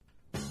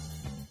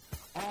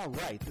All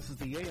right, this is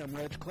the Yay. I'm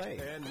Reg Clay.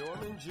 And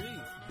Norman G.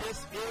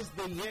 This is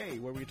the Yay,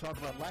 where we talk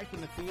about life in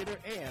the theater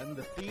and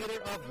the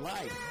theater of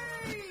life.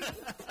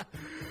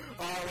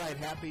 All right,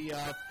 happy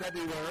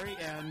February,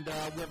 and we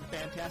have a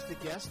fantastic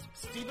guest,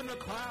 Stephen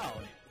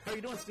McCloud. How are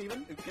you doing,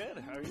 Stephen?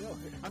 Good. How are you?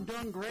 I'm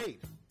doing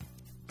great.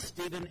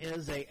 Stephen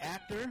is a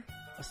actor,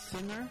 a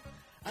singer.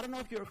 I don't know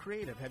if you're a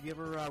creative. Have you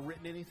ever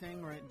written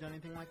anything or done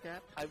anything like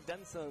that? I've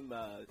done some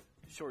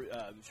short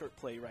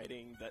play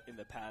writing in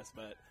the past,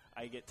 but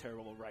I get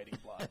terrible writing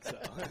blocks. So.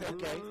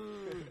 Okay.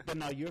 But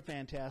no, you're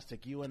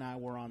fantastic. You and I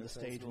were on the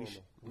stage.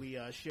 We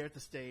shared the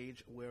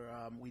stage where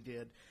we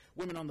did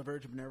Women on the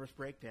Verge of Nervous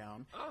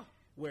Breakdown,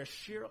 where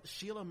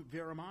Sheila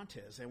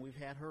Viramontes, and we've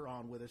had her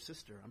on with her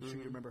sister. I'm sure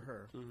you remember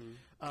her.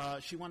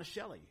 She won a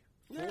Shelley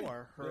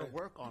for her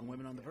work on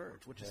Women on the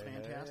Verge, which is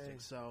fantastic.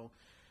 So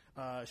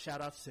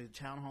shout outs to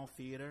Town Hall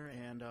Theater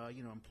and,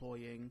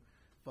 employing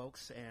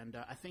folks. And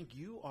I think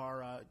you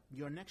are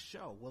your next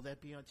show. Will that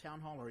be on Town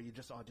Hall, or are you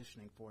just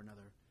auditioning for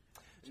another?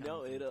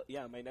 No,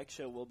 my next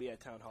show will be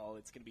at Town Hall.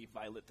 It's going to be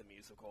Violet the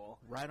Musical.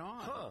 Right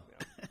on. Huh.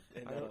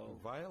 And,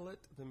 Violet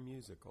the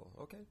Musical.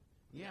 Okay.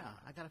 Yeah,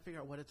 I got to figure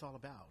out what it's all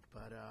about.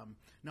 But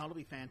no, it'll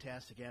be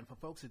fantastic. And for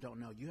folks who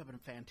don't know, you have a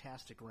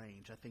fantastic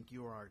range. I think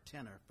you are our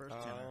first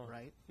tenor,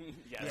 right?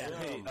 Yeah.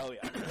 Oh,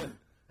 yeah.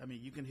 I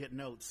mean, you can hit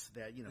notes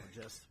that,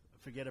 just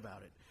forget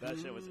about it. That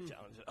show was a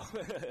challenge.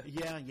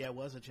 Yeah, it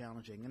was a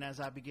challenging. And as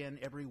I begin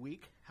every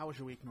week, how was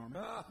your week,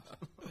 Norman?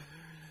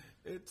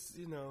 It's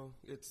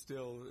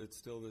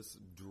still this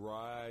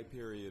dry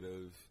period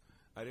of.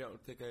 I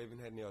don't think I even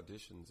had any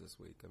auditions this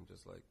week. I'm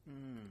just like,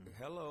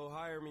 hello,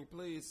 hire me,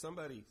 please.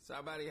 Somebody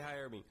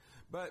hire me.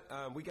 But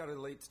we got a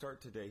late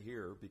start today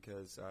here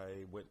because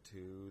I went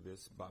to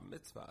this bat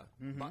mitzvah.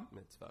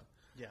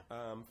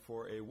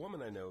 For a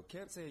woman I know.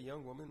 Can't say a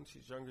young woman.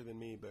 She's younger than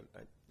me, but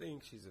I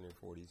think she's in her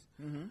 40s.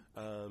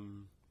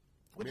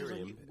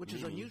 Which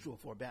is unusual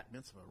for a bat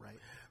mitzvah, right?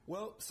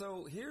 Well,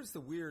 so here's the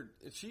weird.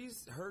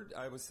 She's heard.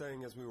 I was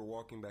saying as we were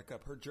walking back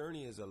up, her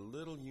journey is a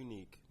little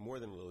unique, more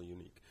than a little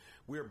unique.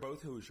 We are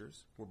both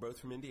Hoosiers. We're both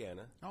from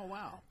Indiana. Oh,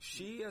 wow.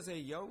 She, as a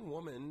young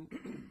woman,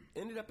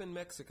 ended up in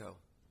Mexico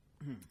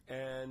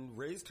and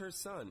raised her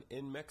son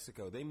in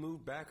Mexico. They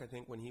moved back, I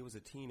think, when he was a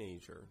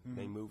teenager.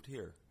 They moved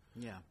here.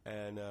 Yeah.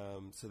 And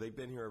so they've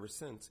been here ever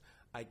since.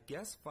 I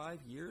guess 5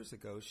 years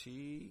ago,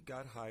 she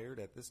got hired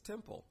at this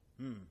temple.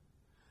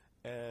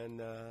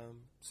 And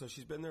so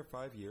she's been there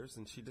 5 years,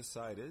 and she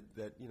decided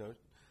that,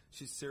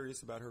 she's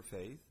serious about her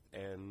faith.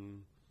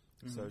 And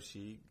so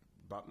she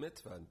bat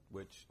mitzvah,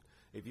 which,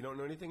 if you don't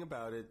know anything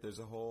about it,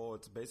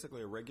 it's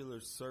basically a regular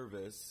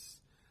service.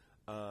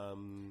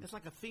 It's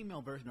like a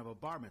female version of a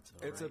bar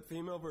mitzvah, It's right? a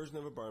female version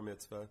of a bar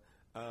mitzvah.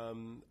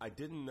 I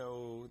didn't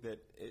know that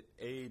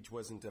age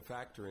wasn't a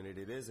factor in it.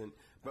 It isn't.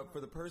 But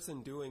for the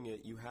person doing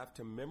it, you have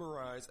to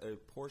memorize a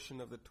portion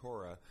of the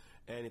Torah.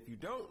 And if you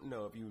don't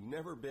know, if you've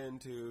never been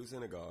to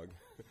synagogue,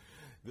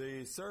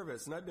 the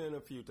service, and I've been a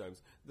few times,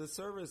 the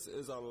service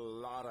is a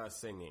lot of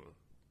singing.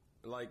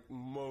 Like,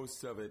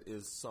 most of it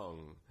is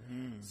sung.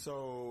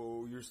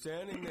 So you're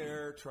standing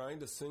there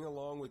trying to sing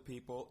along with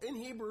people in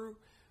Hebrew.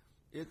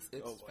 It's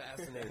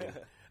fascinating.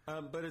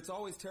 But it's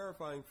always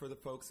terrifying for the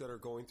folks that are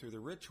going through the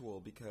ritual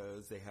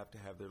because they have to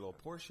have their little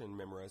portion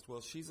memorized.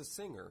 Well, she's a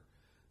singer.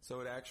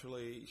 So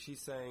she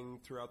sang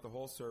throughout the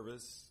whole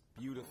service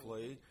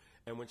beautifully.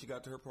 And when she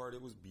got to her part,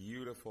 it was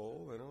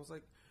beautiful. And I was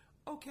like,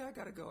 okay, I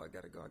gotta go. I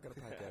got a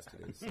podcast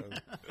today. So,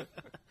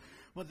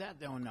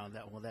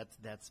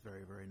 that's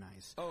very, very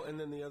nice. Oh, and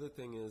then the other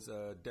thing is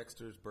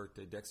Dexter's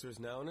birthday. Dexter's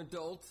now an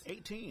adult.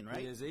 18, right?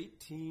 He is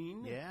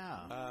 18.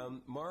 Yeah.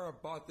 Mara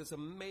bought this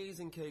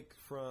amazing cake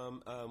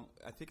from,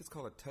 I think it's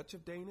called A Touch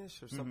of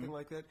Danish or something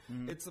like that.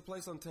 It's a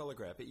place on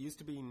Telegraph. It used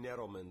to be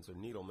Needleman's or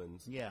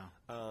Needleman's. Yeah.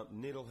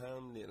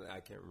 Needleham, I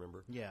can't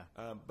remember. Yeah.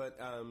 But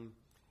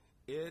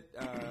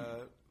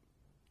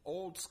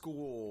old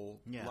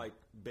school, like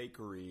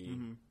bakery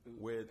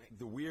with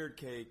the weird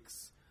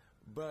cakes.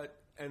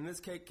 And this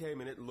cake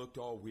came and it looked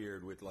all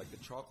weird with like the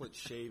chocolate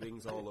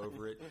shavings all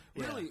over it.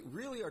 Really,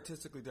 really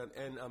artistically done.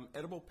 And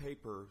edible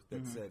paper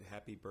that said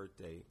happy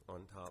birthday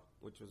on top,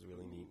 which was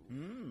really neat.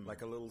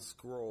 Like a little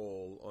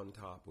scroll on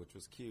top, which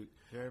was cute.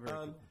 Very, very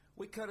cool.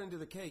 We cut into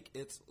the cake.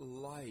 It's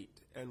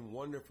light and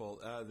wonderful.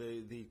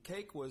 The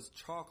cake was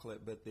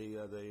chocolate, but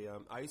the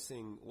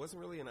icing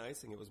wasn't really an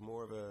icing. It was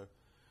more of a,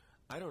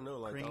 I don't know,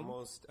 like cream?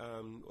 Almost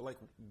like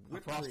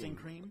whipped frosting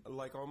cream.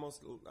 Like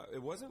almost,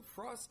 it wasn't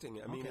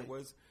frosting. I mean, it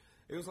was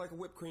like a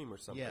whipped cream or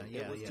something.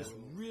 It was just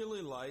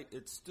really light.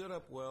 It stood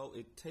up well.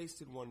 It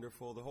tasted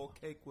wonderful. The whole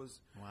cake was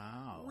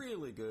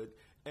really good.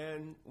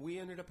 And we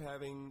ended up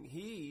having,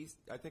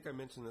 I think I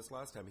mentioned this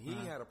last time, he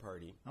had a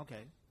party. Okay.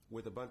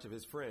 With a bunch of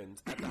his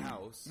friends at the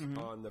house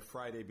on the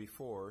Friday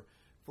before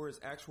for his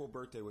actual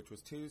birthday, which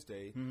was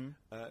Tuesday.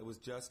 It was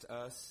just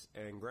us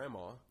and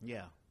Grandma.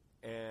 Yeah.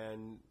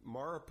 And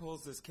Mara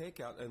pulls this cake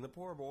out, and the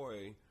poor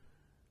boy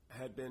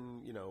had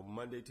been,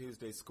 Monday,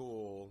 Tuesday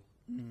school.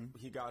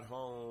 He got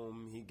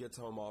home. He gets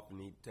home often.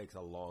 He takes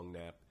a long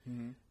nap.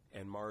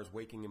 And Mara's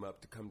waking him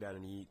up to come down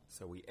and eat.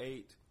 So we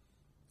ate.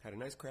 had a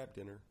nice crab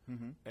dinner,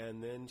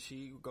 and then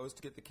she goes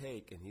to get the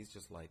cake, and he's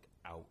just like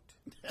out.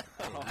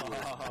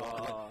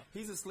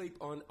 He's asleep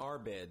on our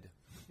bed,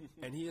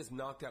 and he is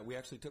knocked out. We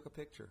actually took a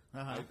picture.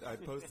 I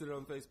posted it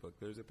on Facebook.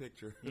 There's a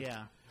picture.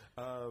 Yeah.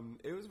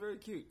 It was very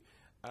cute.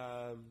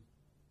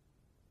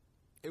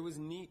 It was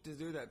neat to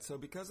do that. So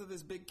because of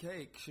this big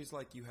cake, she's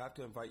like, you have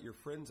to invite your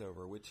friends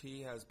over, which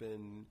he has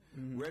been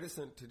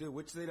reticent to do,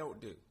 which they don't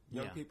do.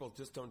 Young people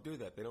just don't do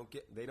that.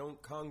 They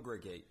don't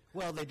congregate.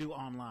 Well, they do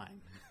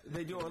online.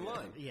 They do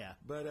online. Yeah.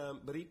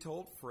 But he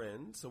told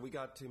friends, so we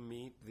got to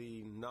meet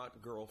the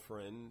not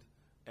girlfriend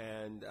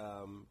and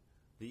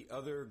the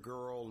other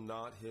girl,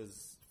 not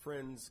his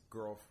friend's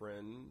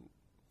girlfriend.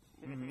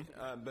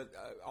 But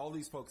all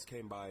these folks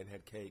came by and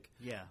had cake.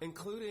 Yeah.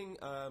 Including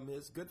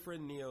his good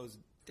friend Neo's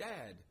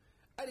dad.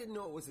 I didn't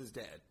know it was his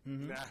dad.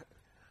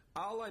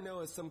 All I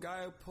know is some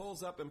guy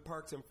pulls up and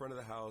parks in front of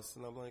the house,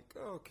 and I'm like,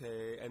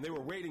 okay. And they were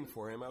waiting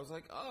for him. I was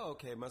like, oh,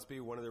 okay, must be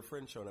one of their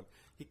friends showing up.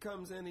 He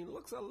comes in, he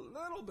looks a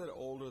little bit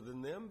older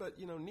than them, but,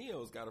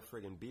 Neo's got a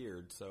friggin'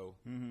 beard, so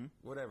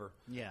whatever.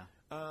 Yeah.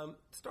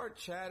 Start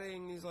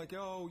chatting. He's like,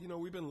 oh,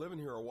 we've been living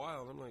here a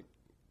while. And I'm like,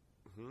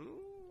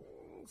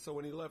 So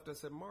when he left, I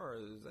said, Mara,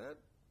 is that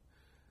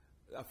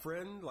a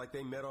friend? Like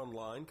they met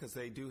online? Because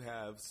they do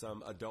have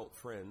some adult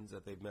friends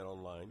that they've met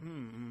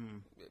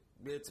online.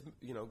 It's,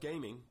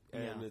 gaming,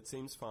 and it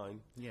seems fine.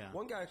 Yeah.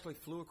 One guy actually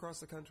flew across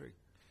the country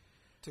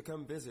to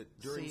come visit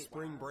during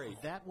spring break.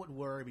 That would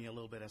worry me a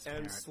little bit as a and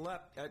parent.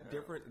 slept at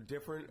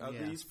different of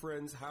these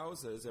friends'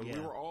 houses, and we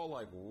were all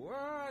like,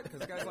 what?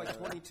 Because the guy's like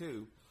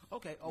 22.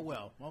 Okay. Oh,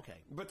 well.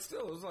 Okay. But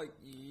still, it was like,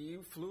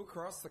 you flew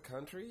across the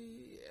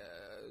country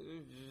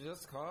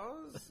just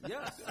cause?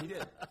 Yes, he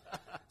did.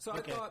 So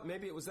I thought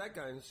maybe it was that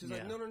guy. And she's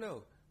like,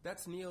 no.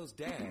 That's Neo's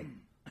dad.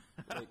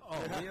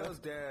 Neo's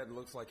dad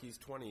looks like he's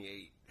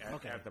 28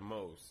 at the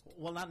most.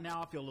 Well,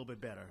 now I feel a little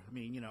bit better. I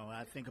mean,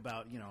 I think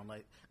about,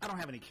 like, I don't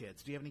have any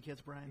kids. Do you have any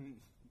kids, Brian?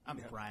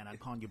 Brian. I'm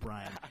calling you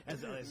Brian.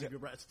 As if you're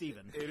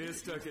Stephen. It is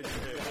stuck in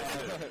your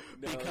head.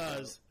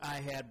 Because I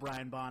had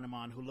Brian Bonham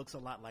on, who looks a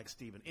lot like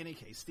Stephen. In any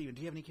case, Stephen,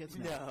 do you have any kids?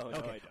 No. Okay. No, I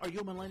don't. Are you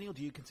a millennial?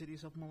 Do you consider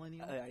yourself a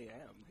millennial? I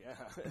am,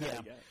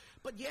 yeah.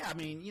 But I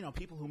mean,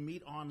 people who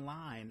meet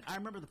online. I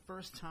remember the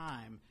first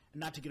time,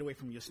 not to get away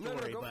from your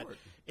story, go but for it.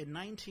 in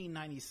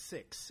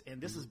 1996,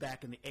 and this is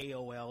back in the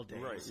AOL days.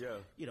 Right,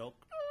 yeah.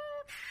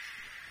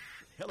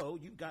 Hello,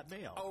 you've got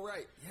mail. Oh,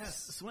 right,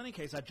 yes. So in any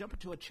case, I jump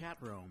into a chat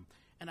room,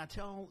 and I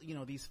tell,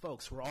 these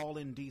folks, we're all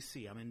in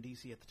D.C. I'm in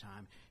D.C. at the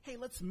time. Hey,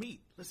 let's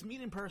meet. Let's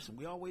meet in person.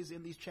 We always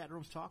in these chat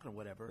rooms talking or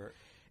whatever. Right.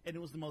 And it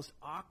was the most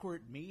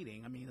awkward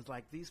meeting. I mean, it's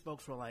like these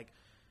folks were like,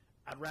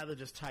 I'd rather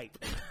just type.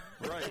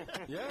 Right.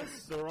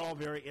 Yes. They were all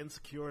very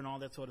insecure and all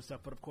that sort of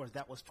stuff. But, of course,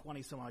 that was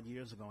 20-some-odd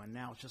years ago, and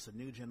now it's just a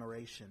new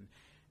generation.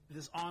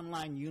 This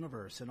online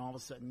universe, and all of a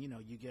sudden,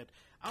 you get.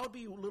 I would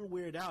be a little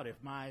weirded out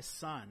if my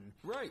son,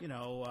 right,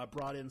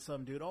 brought in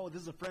some dude. Oh,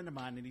 this is a friend of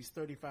mine, and he's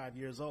 35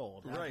 years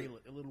old. Right, I'd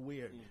be a little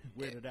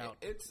weirded out.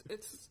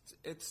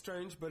 It's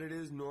strange, but it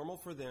is normal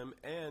for them.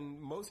 And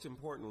most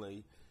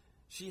importantly,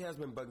 she has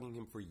been bugging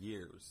him for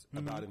years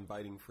about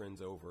inviting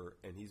friends over,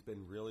 and he's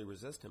been really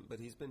resistant.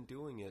 But he's been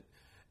doing it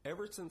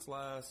ever since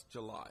last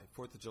July,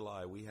 4th of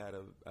July. We had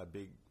a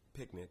big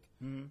picnic,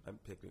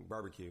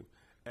 barbecue,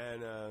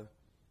 and.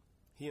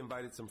 He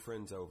invited some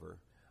friends over.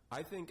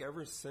 I think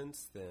ever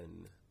since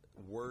then,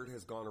 word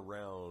has gone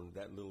around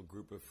that little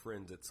group of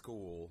friends at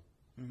school,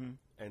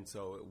 and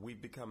so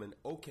we've become an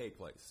okay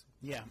place.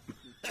 Yeah.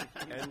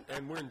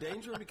 and we're in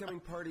danger of becoming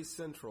party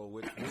central,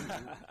 which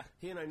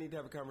he and I need to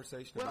have a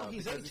conversation about. Well,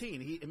 he's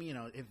 18.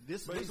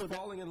 But he's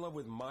falling in love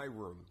with my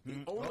room.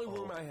 The only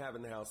room I have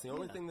in the house, the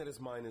only thing that is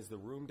mine is the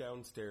room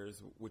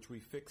downstairs, which we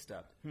fixed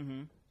up.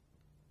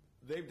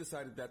 They've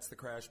decided that's the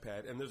crash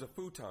pad, and there's a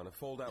futon, a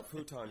fold-out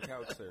futon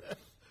couch there.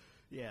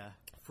 Yeah.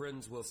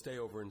 Friends will stay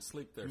over and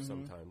sleep there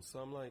sometimes. So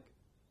I'm like,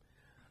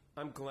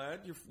 I'm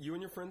glad you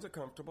and your friends are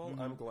comfortable.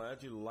 I'm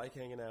glad you like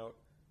hanging out.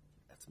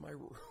 That's my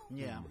room.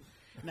 Yeah.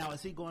 Now,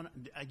 is he going?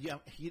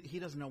 He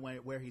doesn't know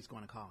where he's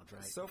going to college,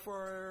 right? So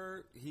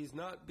far, he's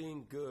not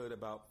being good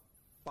about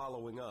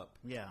following up.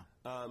 Yeah.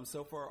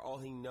 So far, all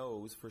he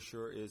knows for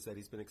sure is that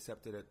he's been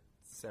accepted at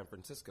San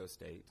Francisco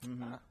State.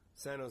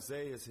 San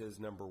Jose is his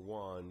number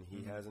one.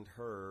 He hasn't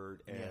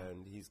heard,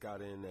 and he's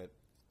got in at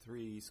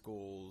 3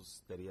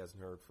 schools that he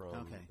hasn't heard from.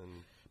 Okay.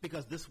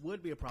 Because this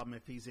would be a problem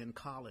if he's in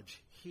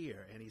college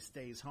here and he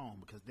stays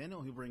home, because then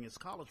he'll bring his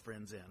college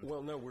friends in.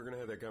 Well, no, we're going to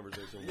have that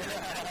conversation.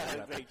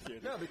 Thank you.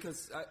 No,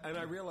 because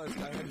I realized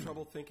I had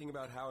trouble thinking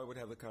about how I would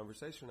have the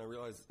conversation. I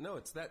realized, no,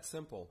 it's that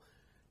simple.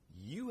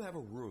 You have a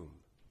room,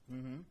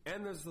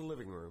 and there's the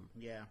living room.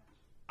 Yeah.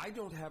 I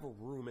don't have a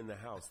room in the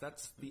house.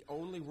 That's the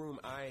only room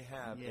I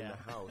have in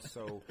the house.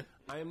 So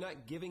I am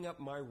not giving up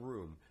my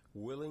room.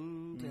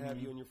 Willing to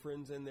have you and your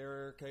friends in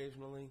there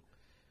occasionally.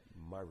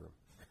 My room.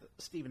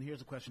 Stephen,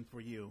 here's a question for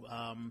you.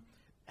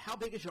 How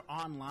big is your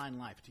online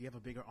life? Do you have a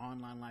bigger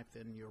online life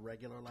than your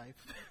regular life?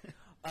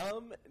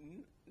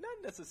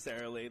 Not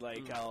necessarily.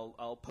 Like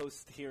I'll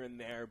post here and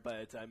there,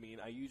 but I mean,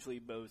 I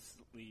usually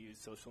mostly use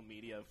social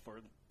media for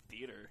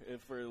theater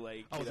for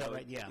like. Oh, is that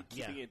right? Yeah,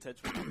 keeping in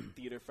touch with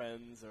theater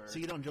friends, or so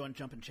you don't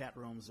jump in chat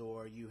rooms,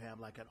 or you have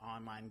like an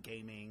online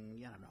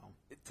gaming. I don't know.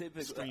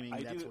 Typically, streaming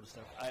that sort of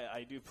stuff.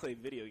 I do play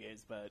video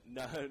games, but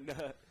not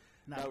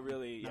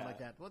really. Not like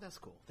that. Well, that's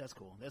cool.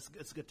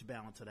 It's good to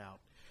balance it out.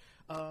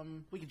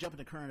 We can jump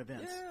into current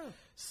events. Yeah.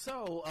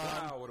 So,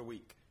 wow, what a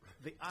week.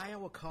 The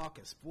Iowa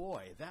caucus,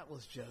 boy, that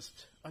was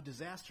just a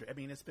disaster. I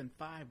mean, it's been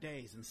 5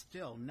 days and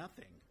still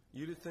nothing.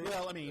 You'd think?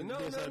 Well, I mean,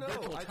 there's a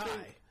virtual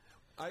tie.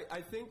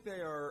 I think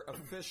they are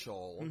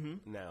official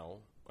now.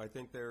 I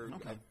think they're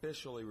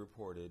officially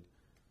reported.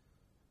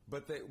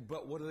 But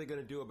what are they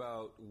going to do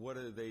about what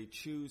are they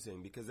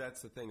choosing? Because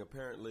that's the thing.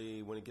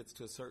 Apparently, when it gets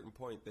to a certain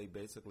point, they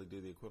basically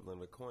do the equivalent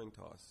of a coin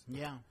toss.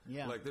 Yeah.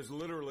 Like, there's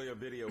literally a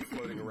video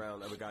floating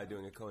around of a guy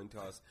doing a coin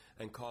toss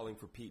and calling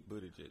for Pete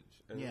Buttigieg.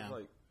 And it's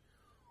like,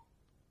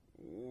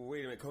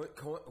 wait a minute,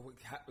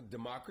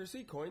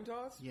 democracy, coin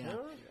toss? Yeah.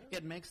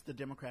 It makes the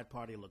Democrat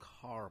Party look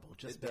horrible.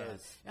 Just it bad.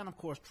 Does. And, of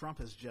course,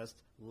 Trump is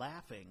just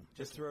laughing.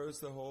 It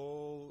throws the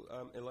whole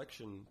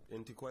election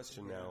into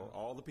question now.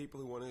 All the people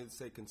who wanted to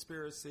say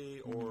conspiracy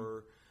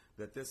or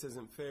that this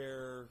isn't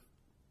fair.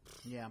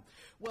 Yeah.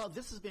 Well,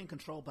 this is being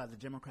controlled by the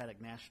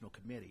Democratic National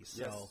Committee,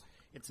 so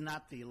it's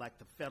not the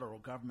federal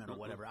government or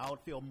whatever. I would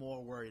feel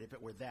more worried if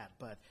it were that.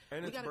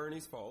 And it's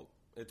Bernie's fault.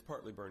 It's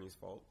partly Bernie's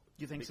fault.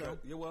 You think so?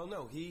 Yeah, well,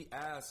 no. He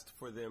asked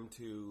for them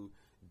to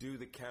do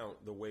the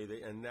count the way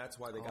and that's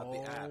why they got the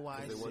app,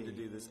 because they wanted to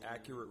do this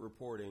accurate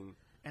reporting.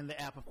 And the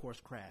app, of course,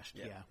 crashed.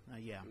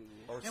 Yeah.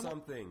 Or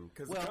something.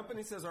 Because the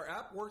company says our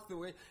app worked the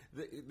way...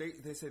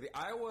 They say the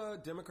Iowa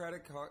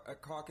Democratic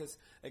Caucus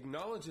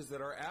acknowledges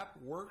that our app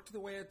worked the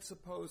way it's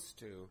supposed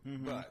to,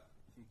 but...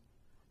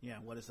 Yeah,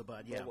 what is the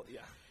but? Yeah. Well,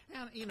 yeah.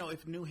 And,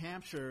 if New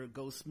Hampshire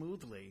goes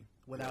smoothly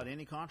without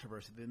any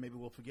controversy, then maybe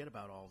we'll forget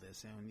about all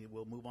this and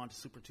we'll move on to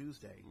Super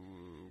Tuesday.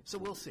 So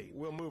we'll see.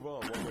 We'll move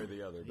on one way or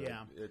the other,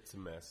 but it's a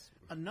mess.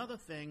 Another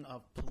thing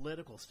of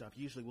political stuff,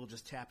 usually we'll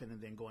just tap in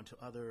and then go into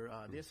other...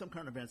 there's some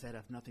current events that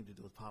have nothing to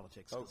do with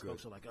politics. Oh, good.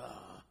 Folks are like,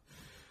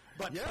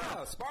 But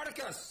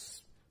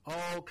Spartacus!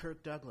 Oh,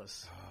 Kirk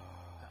Douglas.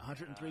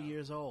 103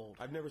 years old.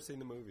 I've never seen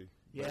the movie.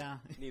 Yeah.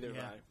 Neither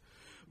have I.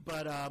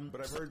 But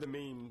I've heard the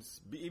memes.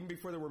 Even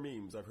before there were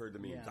memes, I've heard the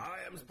memes. Yeah.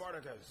 I am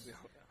Spartacus.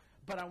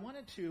 But I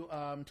wanted to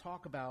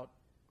talk about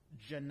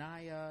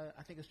Janiah,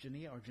 I think it's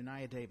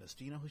Janiah Davis.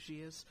 Do you know who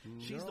she is?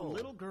 No. She's the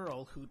little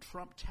girl who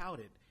Trump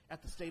touted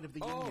at the State of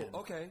the Union.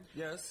 Oh, okay.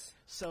 Yes.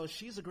 So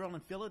she's a girl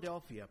in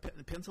Philadelphia,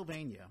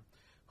 Pennsylvania,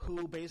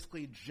 who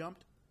basically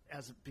jumped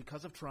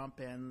because of Trump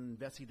and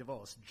Betsy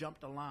DeVos,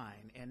 jumped a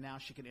line, and now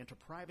she can enter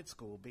private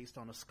school based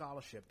on a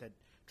scholarship that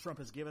Trump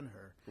has given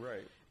her.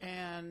 Right.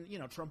 And,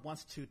 Trump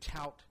wants to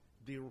tout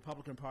the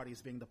Republican Party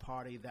as being the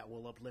party that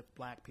will uplift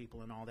black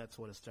people and all that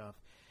sort of stuff.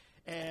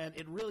 And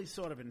it really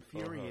sort of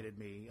infuriated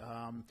me.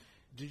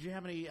 Did you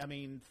have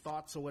any,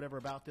 thoughts or whatever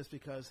about this?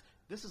 Because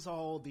this is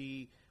all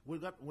we're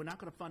not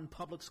going to fund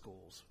public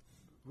schools.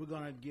 We're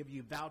going to give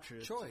you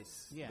vouchers.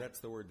 Choice. Yeah. That's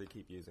the word they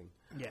keep using.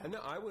 Yeah. And no,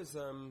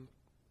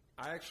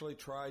 I actually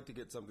tried to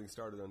get something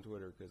started on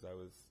Twitter because I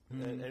was,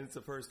 and it's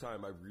the first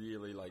time I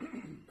really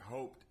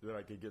hoped that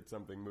I could get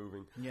something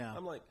moving. Yeah.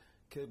 I'm like,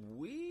 couldn't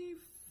we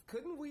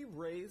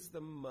raise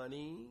the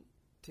money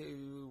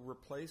to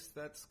replace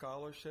that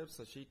scholarship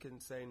so she can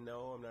say,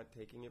 no, I'm not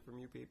taking it from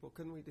you people?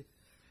 Couldn't we do?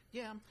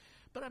 Yeah.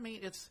 But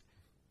it's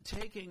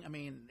taking,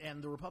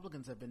 and the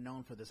Republicans have been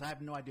known for this. I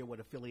have no idea what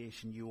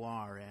affiliation you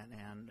are,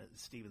 and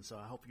Stephen, so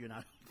I hope you're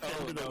not.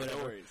 No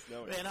worries.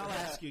 And I'll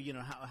ask you,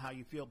 how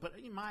you feel. But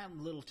my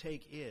little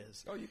take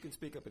is, you can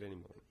speak up at any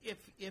moment.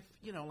 If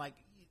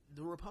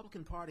the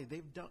Republican Party,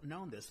 they've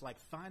known this. Like,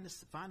 find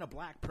a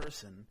black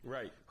person,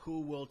 right,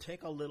 who will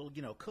take a little,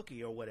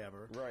 cookie or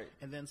whatever, right,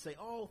 and then say,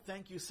 "Oh,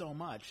 thank you so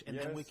much," and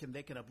then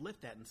they can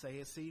uplift that and say,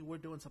 "Hey, see, we're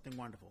doing something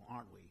wonderful,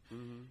 aren't we?"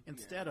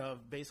 Instead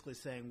of basically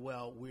saying,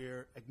 "Well,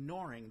 we're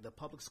ignoring the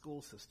public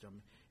school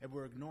system and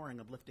we're ignoring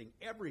uplifting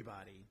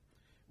everybody.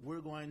 We're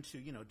going to,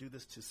 do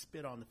this to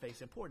spit on the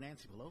face." And poor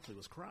Nancy Pelosi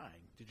was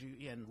crying. Did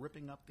you? And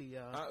ripping up the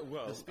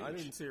speech. I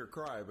didn't see her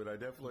cry, but I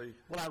definitely.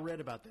 Well, I read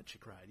about that. She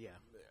cried. Yeah.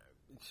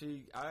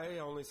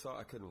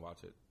 I couldn't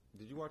watch it.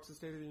 Did you watch the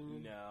State of the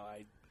Union? No,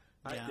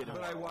 I didn't.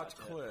 But I watched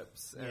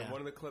clips, and Yeah.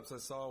 one of the clips I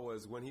saw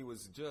was when he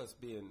was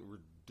just being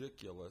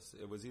ridiculous.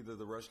 It was either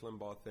the Rush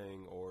Limbaugh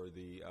thing or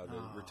the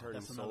returning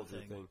that's another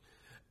soldier thing. thing.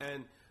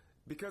 And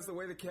because the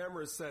way the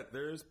camera is set,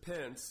 there's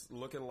Pence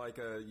looking like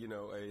a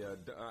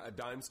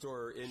dime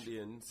store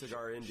Indian,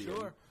 cigar Indian.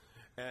 Sure.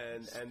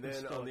 And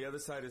then on the other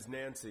side is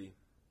Nancy.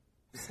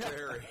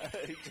 Staring.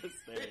 Just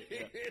staring.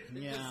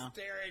 Yeah. Just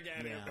staring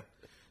at him. Yeah.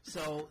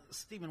 So,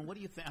 Stephen, what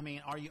do you think?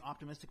 Mm-hmm. Are you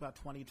optimistic about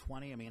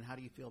 2020? How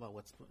do you feel about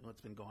what's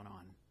been going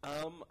on?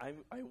 I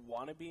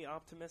want to be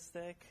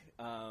optimistic.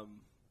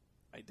 I'm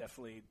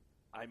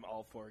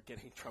all for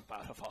getting Trump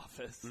out of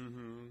office.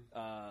 Mm-hmm.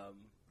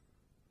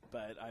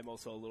 But I'm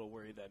also a little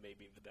worried that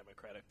maybe the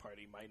Democratic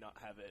Party might not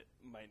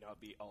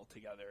be all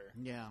together.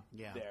 Yeah.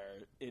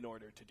 There in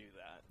order to do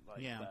that.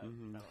 Yeah. I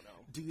don't know.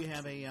 Do you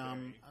have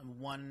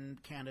one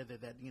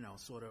candidate that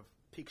sort of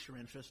piques your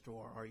interest,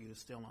 or are you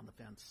still on the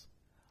fence?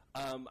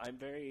 I'm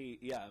very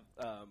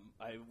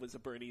I was a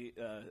Bernie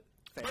fan.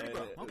 Bernie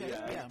bro. Okay,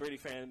 I was yeah. a Bernie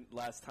fan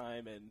last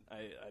time, and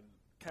I'm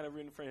kind of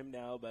rooting for him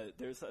now. But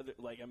there's other,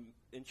 I'm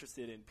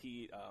interested in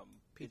Pete.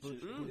 Pete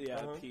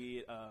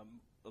Pete.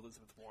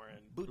 Elizabeth Warren.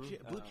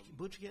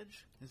 Buttigieg?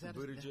 Is that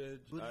Buttigieg?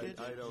 Buttigieg?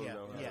 I don't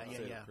know how to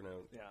say yeah. it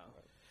pronounced. Yeah.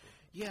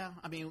 Yeah,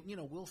 I mean,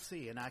 we'll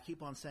see. And I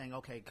keep on saying,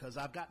 okay, because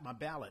I've got my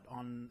ballot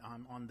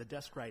on the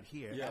desk right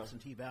here,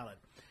 absentee ballot.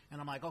 And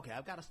I'm like, okay,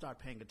 I've got to start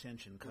paying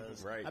attention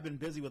because I've been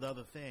busy with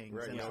other things.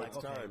 Right, and now it's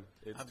it's like, okay, time.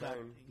 It's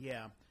time.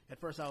 At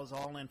first I was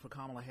all in for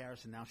Kamala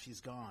Harris, and now she's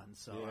gone.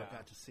 So Yeah. I've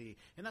got to see.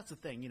 And that's the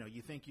thing,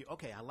 you think,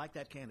 okay, I like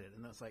that candidate.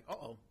 And it's like,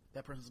 uh-oh,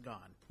 that person's gone.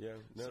 Yeah,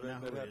 no, So now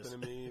that who it happened is? to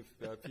me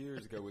a few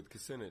years ago with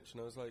Kucinich,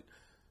 and I was like,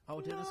 Oh,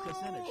 Dennis no!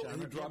 Kucinich. I He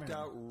remember dropped him.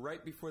 out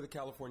right before the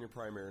California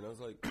primary, and I was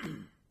like,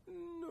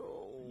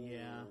 no.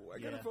 Yeah, I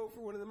got to yeah. vote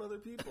for one of them other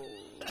people.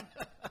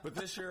 But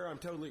this year, I'm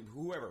totally,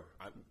 whoever.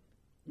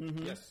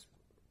 Yes,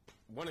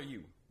 one of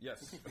you.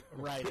 Yes.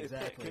 Right,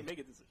 exactly. Can make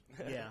a decision.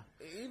 Yeah.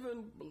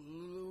 Even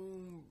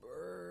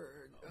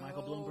Bloomberg.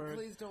 Michael Bloomberg?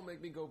 Please don't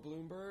make me go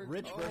Bloomberg.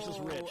 Rich versus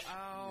rich.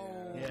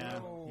 Ow. Yeah,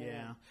 no.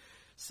 yeah.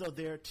 So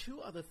there are two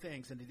other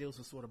things, and it deals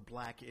with sort of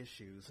black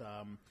issues.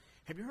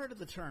 Have you heard of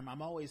the term?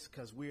 I'm always,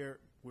 because we're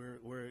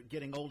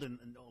getting old and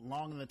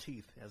long in the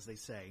teeth, as they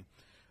say.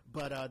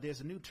 But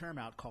there's a new term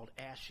out called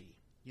ashy.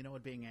 You know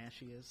what being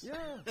ashy is?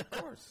 Yeah, of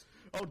course.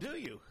 Oh, do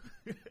you?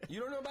 You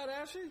don't know about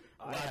ashy?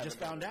 Well, I just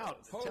found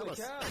out. Tell Holy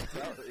us. cow.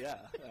 Yeah,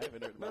 I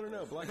haven't heard about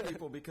No. Black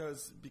people,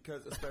 because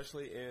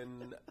especially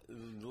in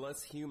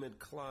less humid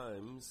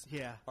climes,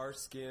 our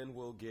skin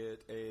will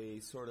get a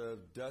sort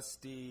of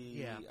dusty.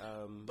 Yeah.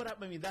 But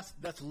I mean,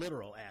 that's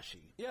literal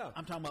ashy. Yeah.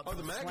 I'm talking about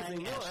the slang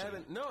magazine. ashy. I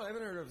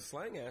haven't heard of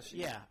slang ashy.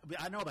 Yeah,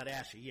 but I know about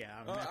ashy. Yeah,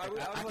 I was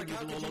I like, can use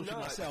how a could little you lotion not?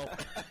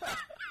 myself.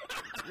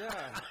 Yeah.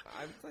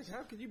 I'm like,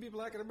 how could you be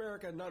black in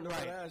America and not know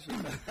Right. about ashy?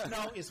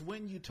 No, it's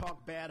when you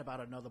talk bad about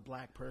another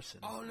black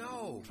person. Oh,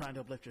 no. Trying to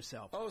uplift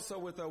yourself. Oh, so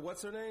with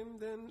what's her name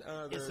then?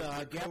 It's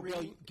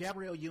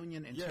Gabrielle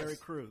Union and Yes. Terry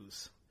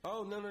Crews.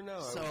 Oh, no.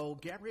 So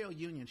Gabrielle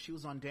Union, she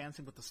was on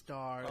Dancing with the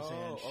Stars,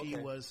 and she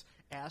okay. was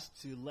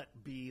asked to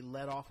be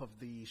let off of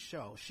the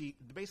show.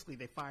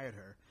 They fired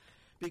her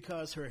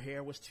because her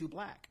hair was too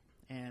black,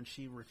 and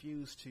she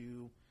refused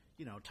to,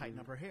 tighten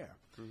up her hair.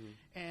 Mm-hmm.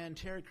 And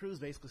Terry Crews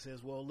basically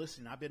says, well,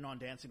 listen, I've been on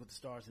Dancing with the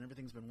Stars, and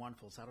everything's been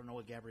wonderful, so I don't know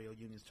what Gabrielle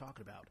Union's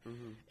talking about.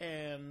 Mm-hmm.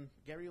 And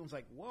Gabrielle Union's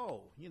like,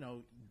 whoa,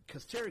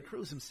 because Terry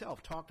Crews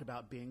himself talked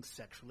about being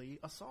sexually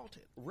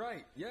assaulted.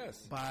 Right, yes.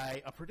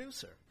 By a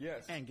producer.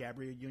 Yes. And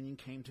Gabrielle Union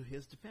came to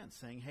his defense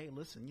saying, hey,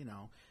 listen,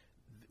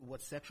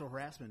 what sexual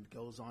harassment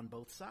goes on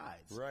both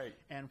sides. Right.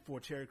 And for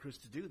Terry Crews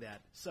to do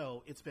that.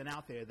 So it's been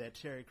out there that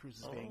Terry Crews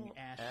is being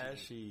ashy.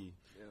 Ashy.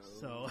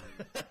 So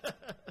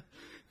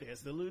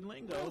there's the lewd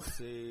lingo. We'll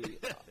see.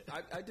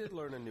 I did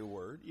learn a new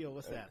word.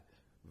 What's that?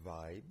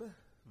 Vibe.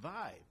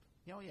 Vibe.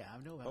 Oh, yeah, I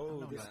know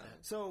about that.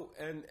 So,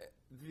 and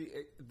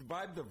the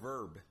vibe, the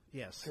verb.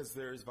 Yes. Because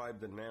there's vibe,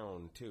 the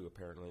noun, too,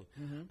 apparently.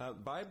 Mm-hmm.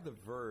 Vibe, the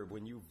verb,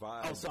 when you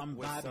vibe so I'm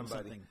with vibing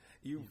somebody. something.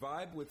 You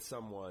vibe with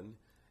someone,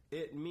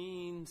 it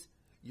means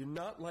you're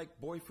not like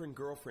boyfriend,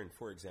 girlfriend,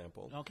 for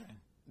example. Okay.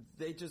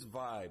 They just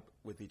vibe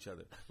with each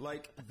other.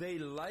 Like, they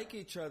like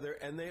each other,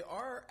 and they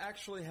are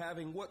actually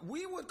having what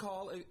we would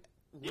call a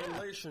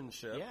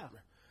relationship. Yeah.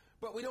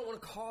 But we don't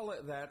want to call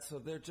it that, so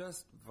they're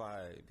just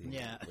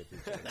vibing with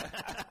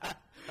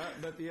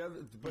each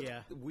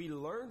other. We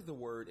learned the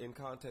word in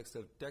context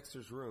of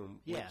Dexter's Room,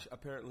 which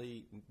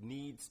apparently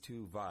needs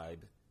to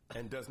vibe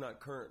and does not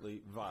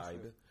currently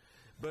vibe.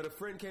 But a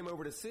friend came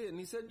over to see it, and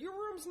he said, your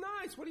room's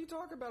nice. What are you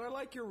talking about? I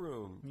like your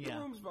room. Your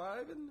room's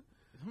vibing.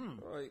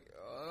 Like,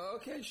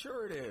 okay,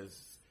 sure it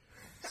is.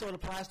 So it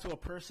applies to a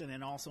person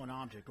and also an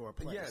object or a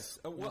place. Yes.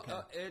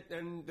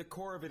 And the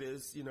core of it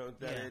is,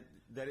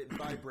 that it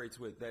vibrates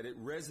with, that it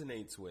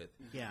resonates with.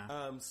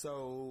 Yeah.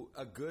 So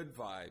a good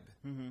vibe.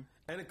 Mm-hmm.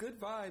 And a good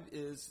vibe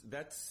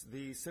that's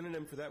the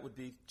synonym for that would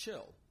be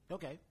chill.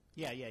 Okay.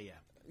 Yeah.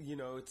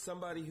 It's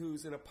somebody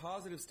who's in a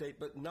positive state,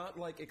 but not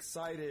like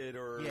excited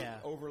or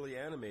overly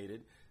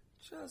animated.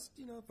 Just,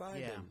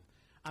 vibing. Yeah.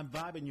 I'm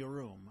vibing your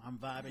room. I'm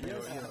vibing your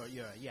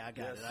I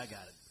got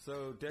it.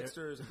 So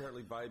Dexter is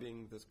apparently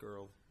vibing this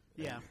girl.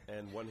 Yeah.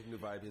 And wanting to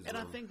vibe his And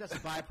room. I think that's a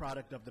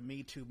byproduct of the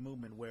Me Too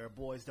movement where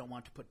boys don't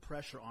want to put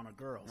pressure on a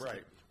girl. It's right.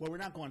 Like, well, we're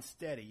not going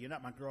steady. You're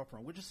not my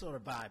girlfriend. We're just sort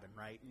of vibing,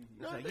 right?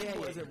 No, I think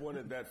boys have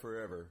wanted that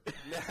forever.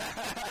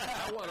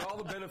 I want all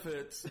the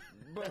benefits,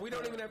 but we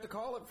don't even have to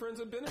call it friends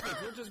with benefits.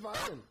 We're just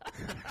vibing.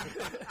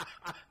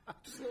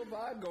 Just a little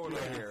vibe going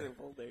on here.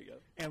 Simple. There you go.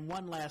 And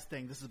one last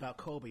thing. This is about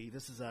Kobe.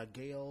 This is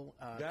Gail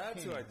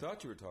That's King. who I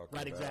thought you were talking about.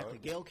 Right, exactly.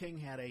 Gail King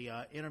had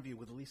a interview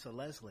with Lisa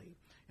Leslie,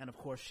 and of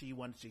course she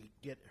wanted to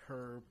get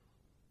her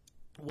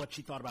what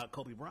she thought about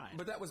Kobe Bryant.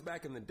 But that was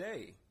back in the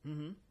day.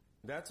 Mm-hmm.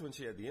 That's when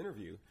she had the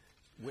interview.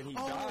 When he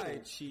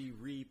died, she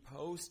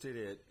reposted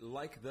it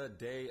like the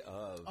day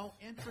of. Oh,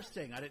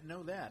 interesting. I didn't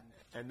know that.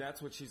 And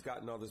that's what she's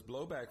gotten all this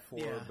blowback for.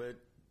 Yeah. But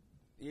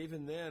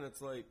even then,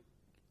 it's like,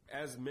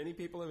 as many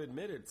people have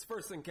admitted, it's the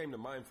first thing came to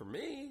mind for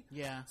me.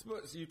 Yeah. So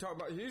you talk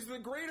about, he's the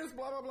greatest,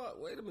 blah, blah, blah.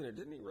 Wait a minute,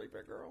 didn't he rape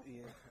that girl?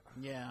 Yeah.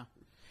 Yeah.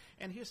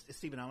 And here's,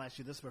 Stephen, I'll ask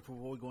you this before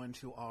we go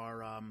into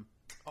our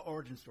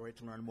origin story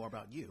to learn more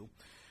about you.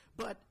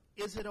 But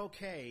is it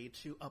okay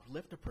to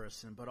uplift a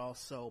person but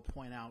also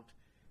point out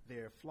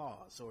their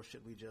flaws? Or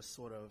should we just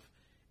sort of,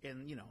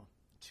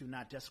 to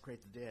not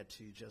desecrate the dead,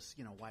 to just,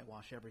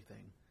 whitewash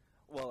everything?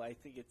 Well, I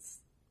think it's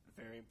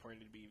very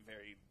important to be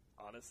very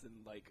honest and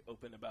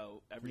open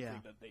about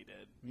everything that they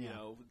did.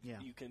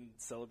 You can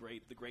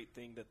celebrate the great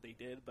thing that they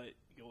did, but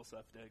you also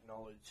have to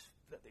acknowledge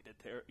that they did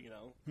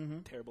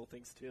terrible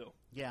things too.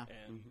 Yeah.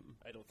 And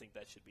I don't think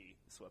that should be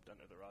swept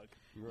under the rug.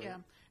 Right. Yeah.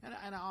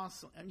 And I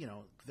also,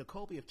 the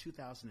Kobe of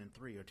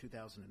 2003 or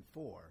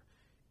 2004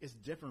 is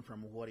different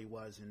from what he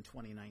was in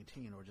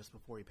 2019 or just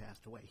before he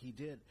passed away.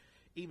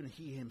 Even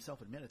he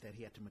himself admitted that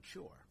he had to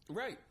mature.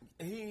 Right.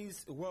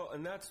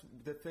 And that's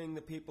the thing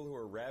that people who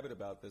are rabid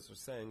about this are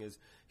saying is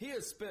he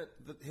has spent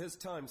his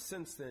time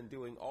since then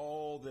doing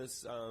all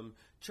this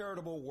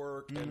charitable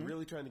work and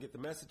really trying to get the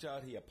message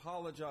out. He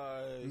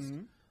apologized,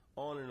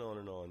 on and on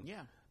and on.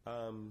 Yeah.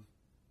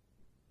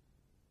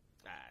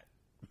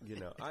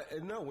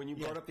 When you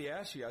brought up the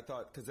Ashy, I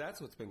thought, because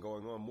that's what's been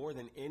going on more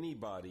than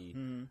anybody.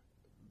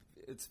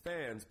 It's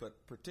fans,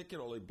 but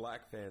particularly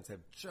black fans, have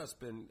just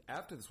been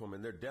after this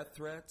woman. Their death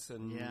threats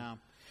and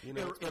it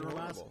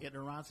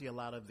reminds me a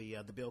lot of the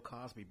Bill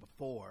Cosby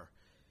before.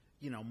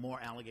 More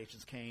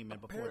allegations came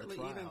and before apparently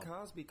the trial. Even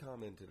Cosby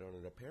commented on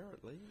it.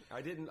 Apparently,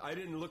 I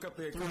didn't look up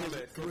the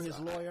comment through his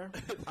lawyer.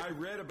 I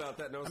read about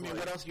that. And I was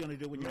what else are you going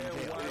to do when you're in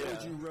jail? Why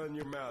would you run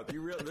your mouth?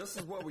 This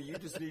is what you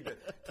just need to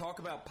talk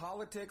about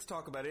politics.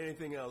 Talk about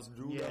anything else.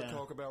 Do not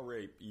talk about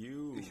rape.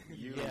 You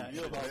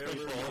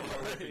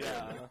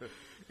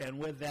And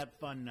with that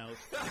fun note,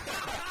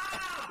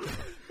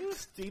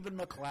 Stephen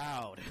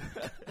McCloud.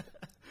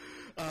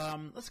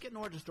 Let's get an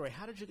origin story.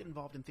 How did you get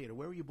involved in theater?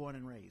 Where were you born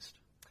and raised?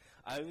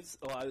 I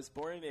was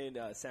born in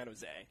San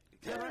Jose.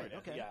 Yeah, right.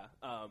 Okay.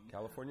 Yeah.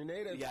 California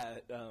native. Yeah.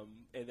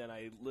 And then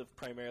I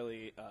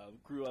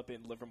grew up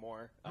in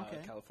Livermore,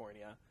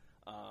 California.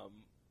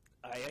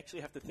 I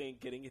actually have to thank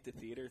getting into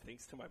theater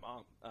thanks to my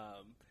mom.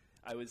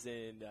 I was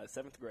in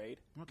 7th grade,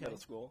 middle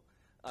school.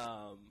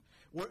 Do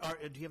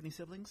you have any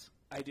siblings?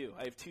 I do.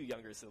 I have 2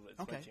 younger siblings.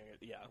 Okay. Much younger.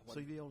 Yeah. So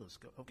you're the oldest.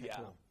 Okay,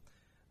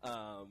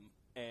 cool.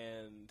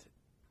 And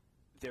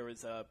there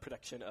was a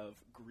production of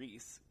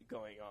Grease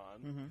going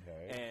on,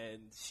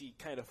 and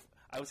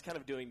I was kind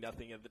of doing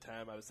nothing at the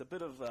time. I was a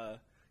bit of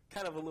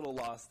kind of a little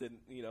lost in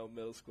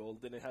middle school.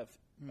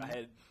 I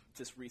had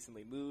just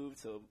recently moved,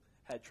 so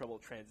had trouble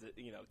kind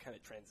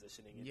of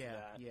transitioning into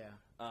that. Yeah.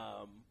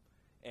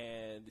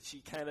 And she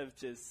kind of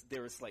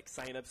there was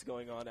sign-ups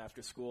going on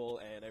after school,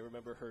 and I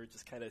remember her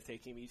just kind of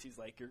taking me. She's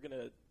like, "You're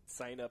gonna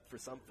sign up for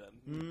something,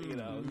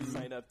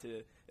 sign up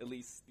to at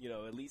least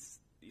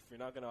if you're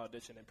not gonna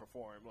audition and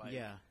perform,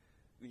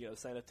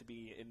 sign up to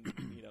be in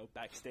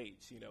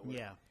backstage,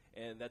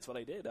 And that's what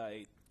I did.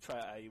 I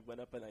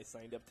went up and I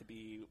signed up to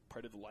be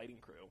part of the lighting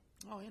crew.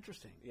 Oh,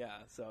 interesting.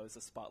 Yeah, so I was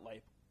a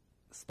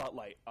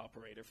spotlight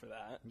operator for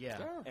that. Yeah.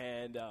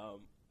 And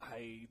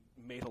I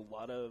made a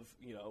lot of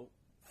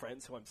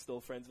friends who I'm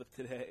still friends with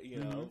today,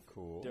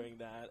 cool. during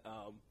that.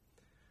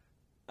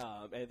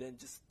 And then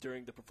just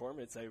during the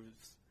performance, I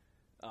was,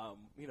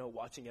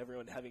 watching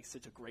everyone having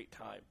such a great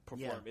time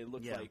perform.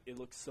 Yeah. It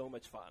looked so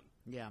much fun.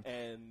 Yeah.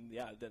 And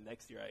then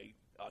next year I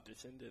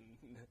auditioned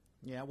and.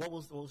 Yeah. What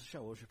was the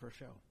show? What was your first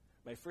show?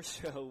 My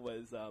first show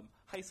was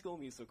High School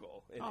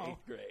Musical in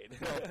 8th grade.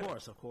 Well,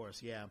 of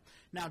course, yeah.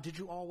 Now, did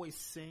you always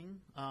sing?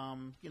 There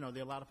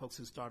are a lot of folks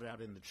who started out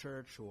in the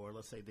church, or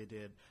let's say they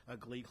did a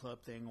Glee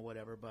Club thing or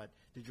whatever. But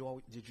did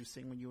you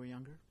sing when you were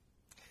younger?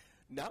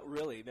 Not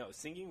really. No,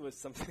 singing was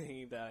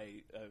something that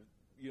I,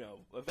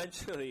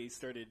 eventually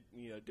started,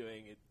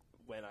 doing it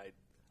when I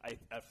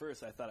at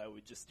first I thought I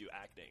would just do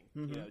acting,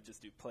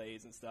 just do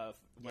plays and stuff.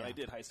 When I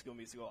did High School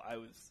Musical,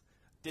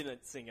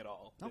 didn't sing at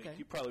all. Okay.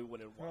 You probably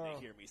wouldn't want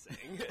to hear me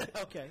sing.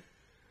 Okay.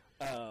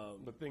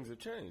 But things have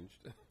changed.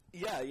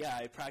 Yeah.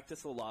 I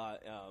practiced a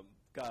lot,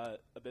 got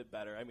a bit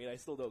better. I mean, I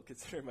still don't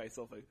consider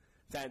myself a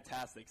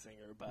fantastic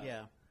singer, but...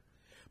 Yeah.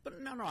 But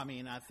no, I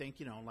mean, I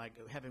think,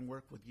 having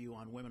worked with you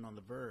on Women on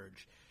the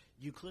Verge,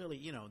 you clearly,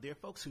 there are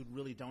folks who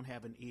really don't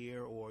have an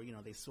ear or,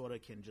 they sort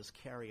of can just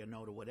carry a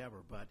note or whatever,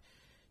 but,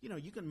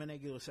 you can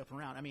manipulate yourself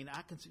around. I mean,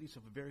 I consider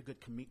yourself a very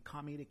good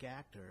comedic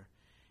actor,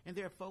 and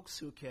there are folks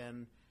who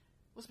can...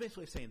 What's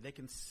basically saying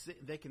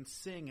they can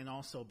sing and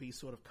also be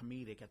sort of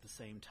comedic at the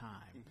same time.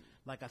 Mm-hmm.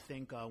 Like I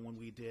think when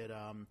we did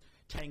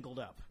Tangled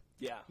Up,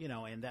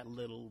 and that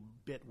little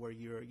bit where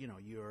you're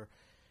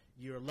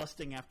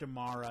lusting after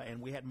Mara,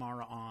 and we had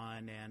Mara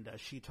on, and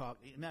she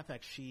talked. Matter of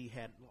fact, she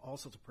had all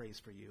sorts of praise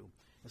for you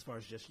as far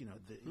as just you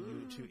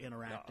two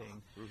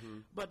interacting. Mm-hmm.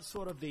 But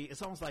sort of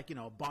it's almost like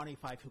Barney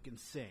Fife who can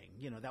sing.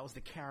 That was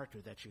the character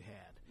that you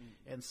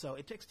had, and so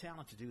it takes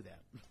talent to do that.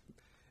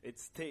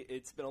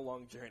 it's been a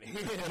long journey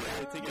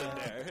to get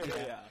there.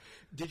 Yeah.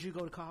 Did you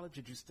go to college?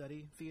 Did you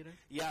study theater?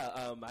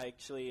 Yeah. I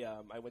actually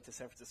I went to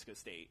San Francisco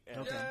State.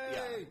 And,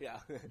 Okay. Yeah.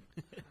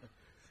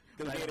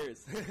 Go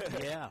Gators.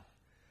 Yeah.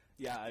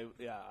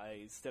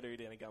 I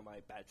studied and I got my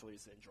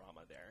bachelor's in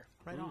drama there.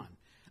 Right on.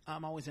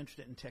 I'm always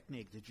interested in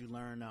technique. Did you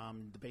learn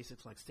the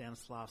basics like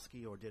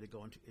Stanislavski, or did it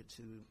go into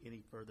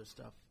any further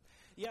stuff?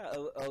 Yeah,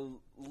 a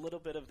little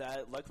bit of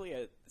that. Luckily,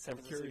 at San I'm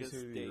Francisco curious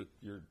who State,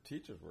 your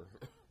teachers were.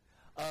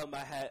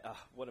 I had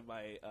one of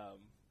my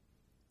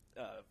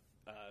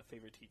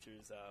favorite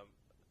teachers,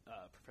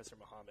 Professor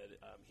Muhammad.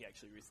 He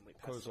actually recently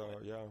passed away.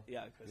 Kozar.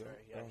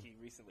 Yeah. He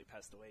recently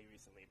passed away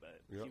recently,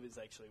 but Yep. he was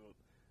actually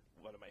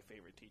one of my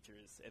favorite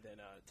teachers. And then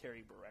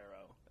Terry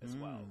Barrero as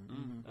well.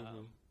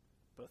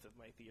 Both of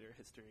my theater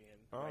history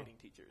and writing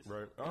teachers.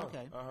 Right.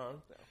 Okay. So.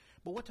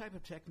 But what type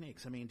of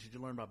techniques? I mean, did you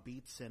learn about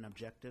beats and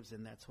objectives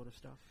and that sort of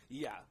stuff?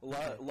 Yeah, a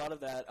lot of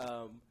that.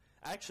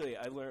 Actually,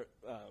 I learned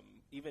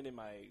even in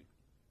my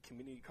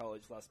community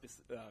college, Las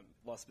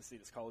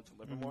Positas College in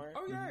Livermore.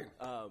 Oh, yeah.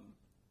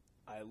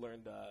 I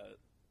learned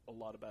a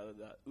lot about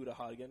Uta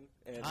Hagen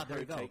and there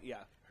you go.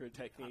 her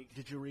technique.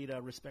 Did you read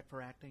Respect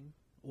for Acting?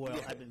 Well,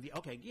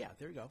 Yeah.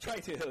 There you go. Try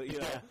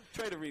to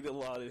try to read a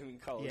lot in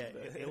college.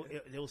 Yeah,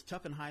 it was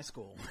tough in high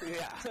school.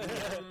 Yeah.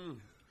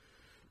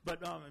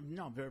 But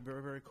no, very,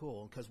 very, very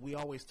cool, because we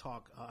always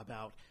talk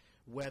about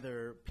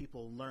whether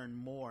people learn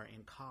more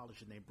in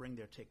college and they bring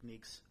their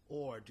techniques,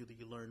 or do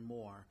you learn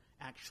more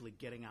actually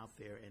getting out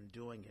there and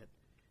doing it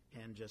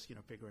and just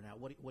figuring out.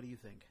 What do you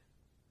think?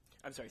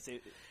 I'm sorry. Say.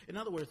 In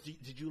other words,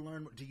 did you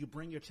learn? Do you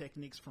bring your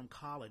techniques from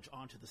college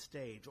onto the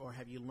stage, or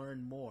have you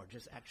learned more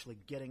just actually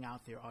getting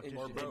out there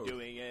auditioning and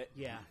doing it?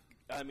 Yeah.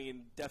 I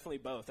mean, definitely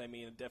both. I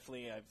mean,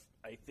 definitely.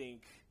 I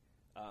think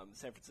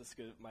San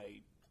Francisco,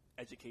 my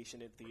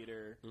education in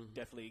theater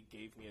definitely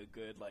gave me a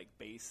good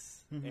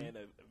base and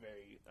a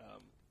very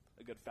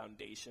a good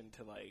foundation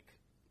to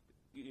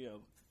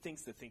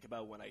things to think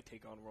about when I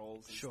take on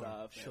roles and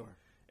stuff. Sure.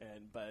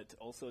 But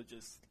also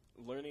just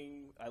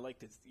learning. I like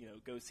to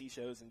go see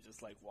shows and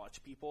just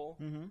watch people,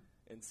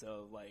 and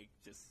so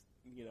just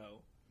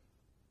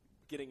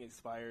getting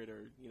inspired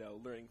or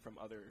learning from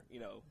other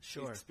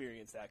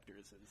experienced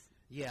actors is.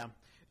 Yeah.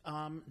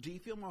 Do you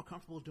feel more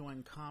comfortable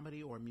doing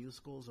comedy or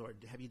musicals, or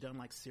have you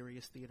done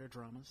serious theater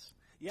dramas?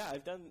 Yeah,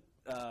 I've done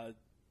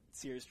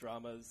serious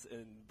dramas,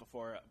 and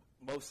before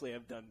mostly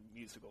I've done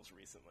musicals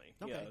recently.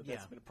 Okay,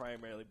 That's been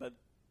primarily, but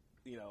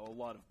a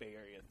lot of Bay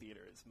Area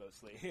theater is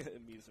mostly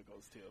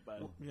musicals too.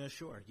 But yeah,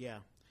 sure, yeah.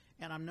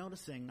 And I'm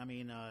noticing,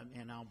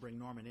 and I'll bring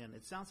Norman in,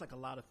 it sounds like a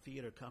lot of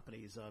theater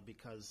companies,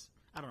 because,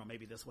 I don't know,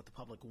 maybe that's what the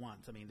public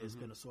wants. I mean, there's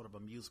been a sort of a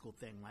musical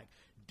thing, like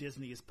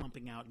Disney is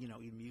pumping out,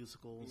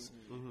 musicals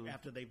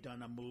after they've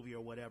done a movie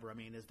or whatever. I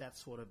mean, is that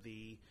sort of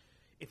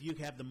if you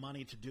have the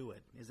money to do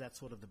it, is that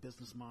sort of the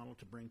business model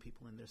to bring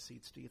people in their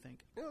seats, do you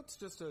think? It's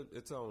just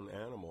its own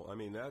animal. I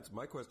mean, that's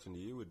my question to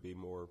you would be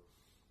more,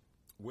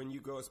 when you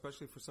go,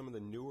 especially for some of the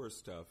newer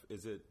stuff,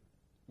 is it,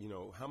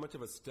 how much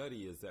of a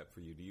study is that for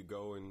you? Do you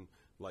go and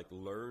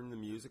learn the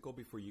musical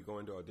before you go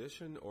into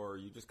audition, or are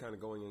you just kind of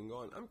going and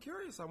going, I'm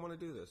curious, I want to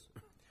do this?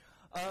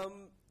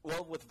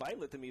 Well, with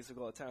Violet the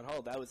musical at Town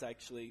Hall, that was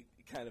actually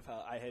kind of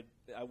how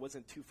I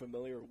wasn't too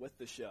familiar with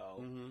the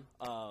show,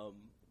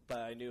 but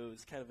I knew it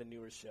was kind of a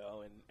newer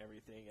show and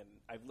everything, and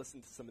I've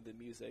listened to some of the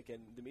music, and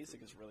the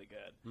music is really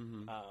good.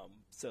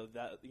 So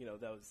that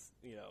that was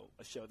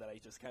a show that I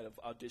just kind of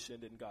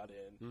auditioned and got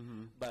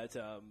in. But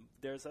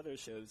there's other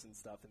shows and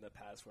stuff in the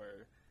past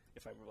where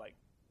if I'm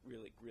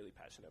really, really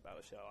passionate about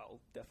a show, I'll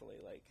definitely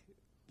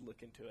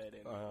look into it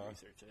and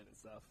research it and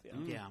stuff.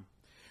 Yeah.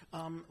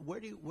 Yeah. Where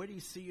do you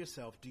see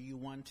yourself? Do you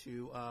want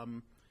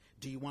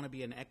to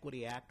be an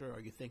equity actor? Are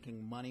you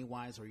thinking money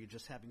wise, or are you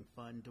just having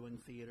fun doing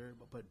theater?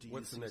 But do you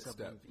What's see the next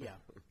yourself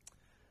step?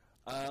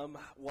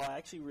 Well, I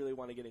actually really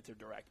want to get into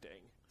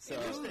directing. So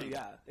Interesting.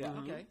 yeah.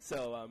 Okay.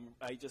 So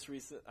I just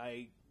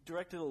I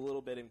directed a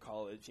little bit in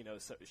college,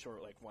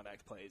 short one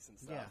act plays and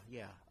stuff.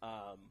 Yeah.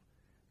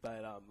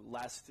 But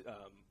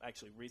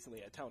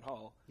recently at Town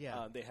Hall,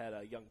 they had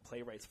a Young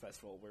Playwrights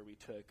Festival where we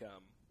took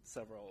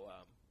several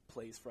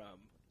plays from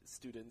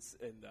students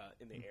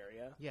in the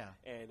area,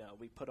 and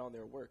we put on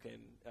their work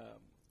and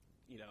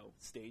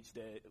staged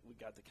it. We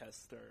got to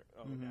cast our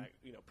own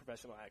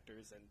professional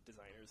actors and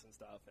designers and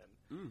stuff,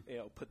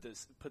 and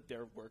put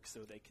their work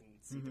so they can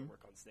see their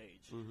work on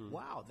stage.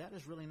 Wow, that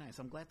is really nice.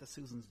 I'm glad that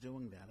Susan's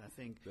doing that. I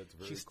think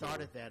she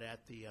started that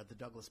at the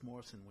Douglas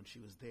Morrison when she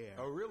was there.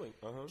 Oh, really?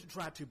 To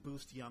try to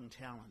boost young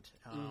talent.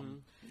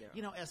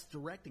 As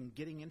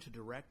getting into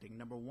directing,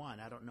 number one,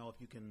 I don't know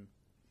if you can,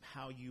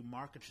 how you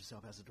market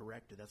yourself as a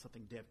director. That's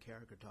something Deb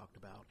Carragher talked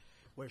about,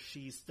 where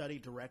she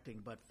studied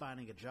directing but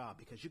finding a job,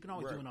 because you can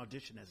always do an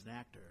audition as an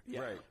actor.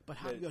 Right. But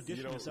how do you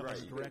audition yourself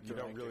as a director? You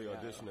don't really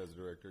audition as a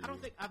director. I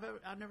don't think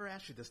I've never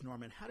asked you this,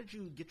 Norman. How did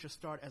you get your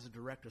start as a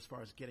director as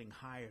far as getting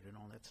hired and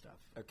all that stuff?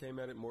 I came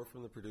at it more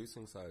from the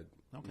producing side.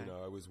 Okay.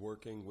 I was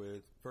working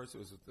with, first it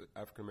was with the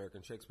African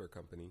American Shakespeare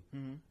Company,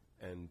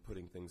 and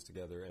putting things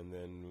together. And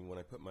then when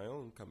I put my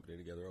own company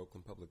together,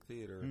 Oakland Public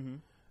Theater,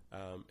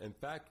 in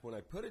fact, when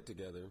I put it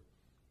together,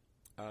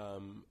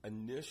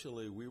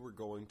 initially we were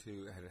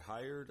had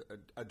hired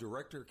a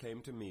director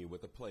came to me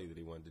with a play that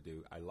he wanted to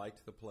do. I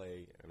liked the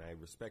play and I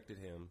respected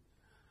him.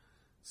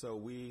 So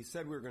we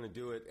said we were going to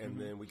do it, and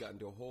then we got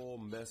into a whole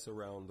mess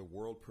around the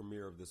world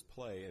premiere of this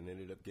play and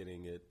ended up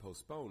getting it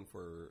postponed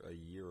for a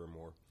year or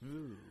more.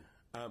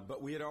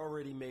 But we had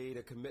already made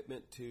a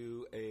commitment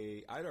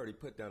I'd already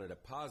put down a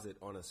deposit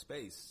on a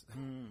space.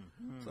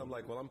 So I'm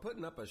like, well, I'm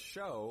putting up a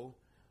show.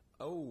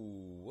 Oh,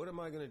 what am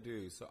I going to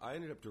do? So I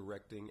ended up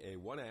directing a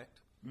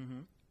one-act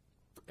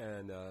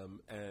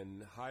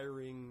and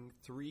hiring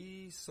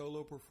 3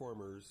 solo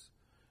performers,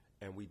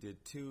 and we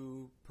did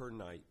 2 per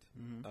night.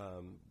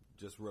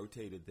 Just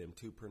rotated them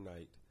 2 per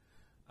night.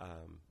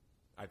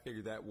 I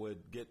figured that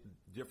would get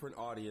different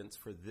audience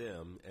for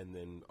them and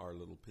then our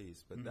little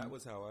piece. But that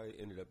was how I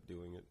ended up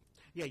doing it.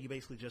 Yeah, you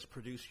basically just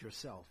produced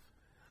yourself.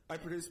 I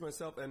produced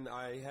myself, and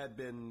I had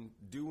been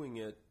doing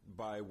it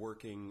by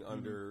working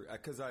under,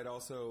 because I'd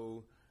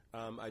also,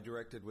 I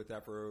directed with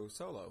Afro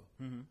Solo,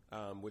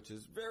 which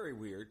is very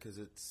weird because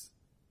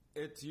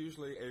it's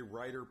usually a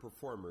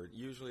writer-performer. It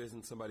usually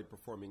isn't somebody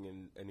performing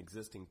in an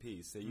existing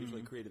piece. They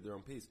usually created their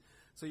own piece.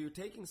 So you're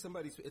taking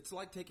it's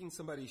like taking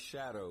somebody's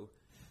shadow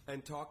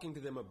and talking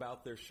to them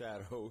about their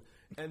shadow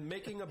and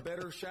making a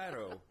better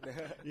shadow.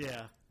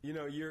 Yeah. You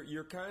know,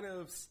 you're kind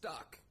of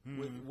stuck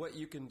with what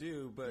you can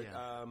do, but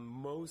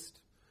most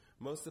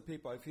of the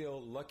people, I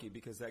feel lucky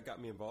because that got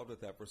me involved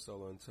with Afro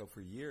Solo. And so for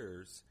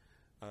years,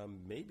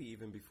 maybe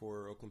even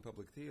before Oakland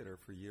Public Theater,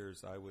 for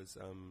years I was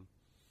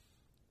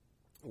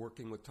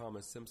working with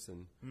Thomas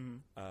Simpson,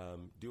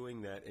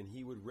 doing that, and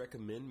he would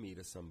recommend me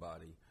to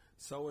somebody.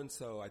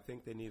 So-and-so, I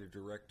think they need a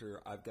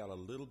director. I've got a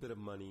little bit of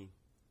money.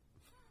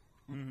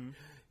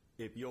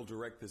 If you'll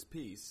direct this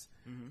piece.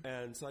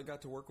 And so I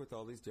got to work with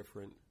all these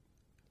different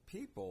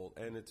people,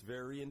 and it's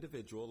very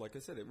individual. Like I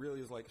said, it really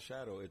is like a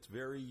shadow. It's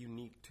very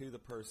unique to the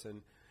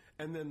person,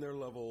 and then their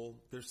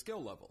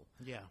skill level.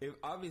 Yeah.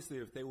 Obviously,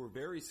 if they were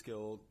very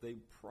skilled, they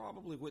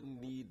probably wouldn't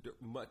need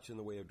much in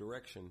the way of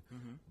direction.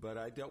 But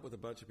I dealt with a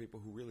bunch of people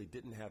who really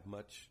didn't have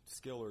much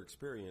skill or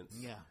experience.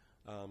 Yeah.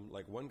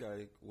 Like one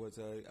guy was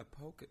a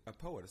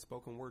poet, a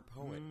spoken word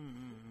poet,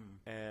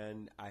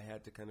 and I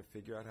had to kind of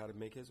figure out how to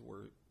make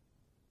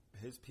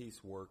his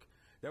piece work.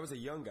 That was a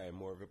young guy,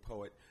 more of a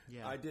poet.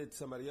 Yeah. I did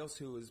somebody else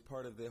who was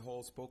part of the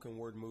whole spoken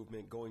word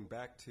movement going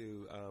back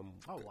to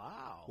oh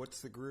wow, what's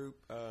the group?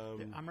 I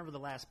remember the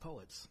Last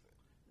Poets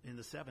in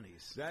the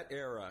 70s. That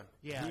era.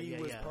 Yeah, he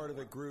was part of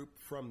the group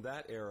from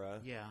that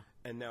era. Yeah.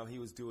 And now he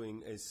was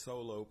doing a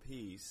solo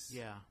piece.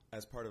 Yeah.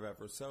 As part of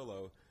Afro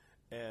Solo,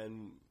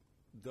 and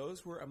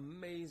those were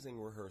amazing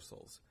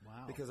rehearsals.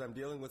 Wow. Because I'm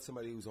dealing with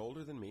somebody who's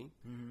older than me,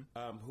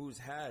 who's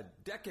had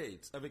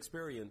decades of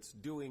experience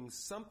doing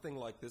something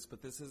like this,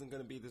 but this isn't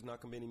going to be, there's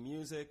not going to be any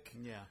music.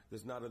 Yeah.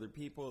 There's not other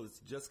people. It's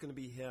just going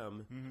to be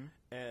him.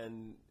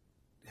 And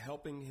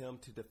helping him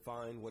to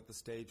define what the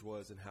stage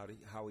was and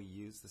how he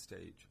used the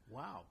stage.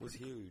 Wow. Was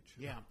huge.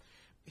 Yeah.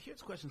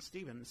 Here's a question,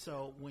 Stephen.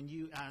 So when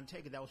you, I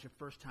take it that was your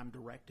first time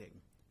directing,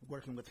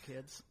 working with the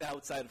kids?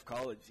 Outside of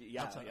college,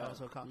 yeah. Outside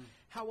of college.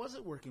 How was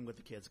it working with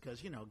the kids?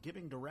 Because,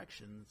 giving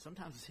direction,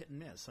 sometimes it's hit and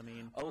miss. I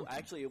mean... Oh,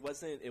 actually, it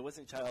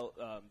wasn't child...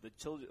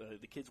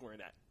 the kids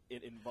weren't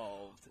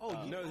involved.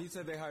 Oh, no, he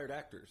said they hired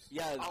actors.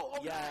 Yeah. Oh,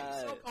 okay.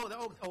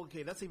 Yeah.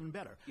 Okay, that's even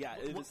better. Yeah,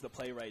 it was the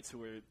playwrights who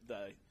were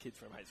the kids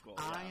from high school.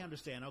 I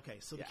understand. Okay,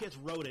 so the kids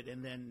wrote it,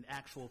 and then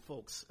actual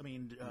folks,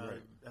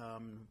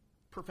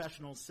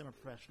 professionals,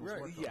 semi-professionals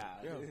worked on it.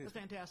 Yeah. That's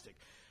fantastic.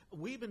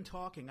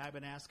 I've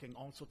been asking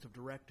all sorts of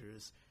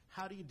directors,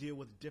 how do you deal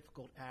with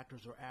difficult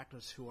actors or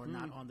actors who are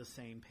not on the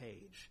same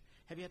page?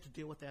 Have you had to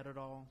deal with that at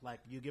all? Like,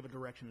 you give a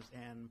direction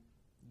and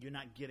you're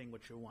not getting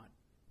what you want.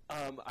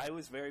 I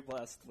was very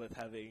blessed with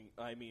having,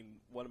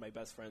 one of my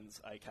best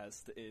friends I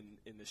cast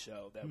in the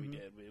show that we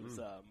did. It was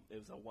a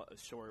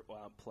short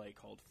play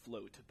called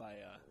Float by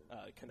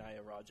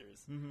Kanaya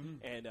Rogers.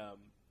 And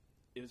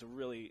it was a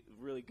really,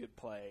 really good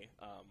play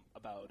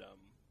about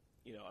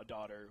a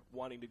daughter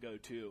wanting to go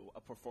to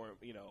a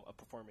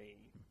performing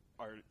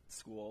art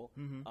school,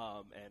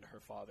 and her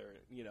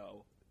father,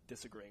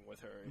 disagreeing with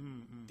her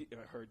and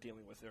her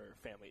dealing with her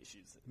family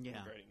issues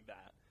regarding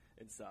that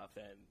and stuff.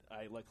 And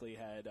I luckily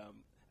had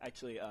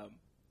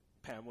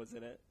Pam was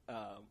in it,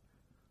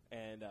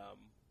 and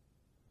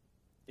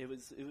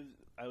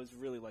I was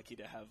really lucky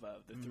to have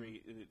the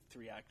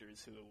three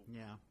actors who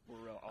were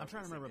real. I'm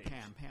trying to remember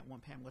Pam.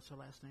 Pam, what's her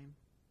last name?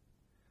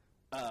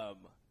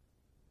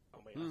 Oh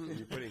my God.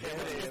 You're putting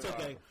it's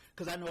okay,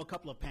 because I know a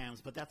couple of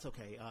Pams, but that's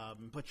okay.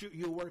 But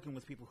you're working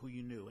with people who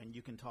you knew and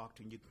you can talk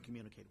to and you can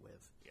communicate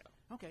with. Yeah.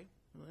 Okay.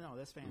 No,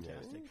 that's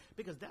fantastic.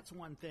 Because that's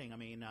one thing.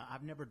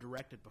 I've never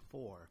directed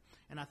before,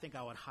 and I think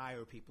I would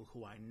hire people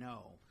who I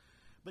know.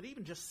 But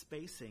even just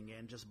spacing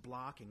and just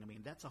blocking, I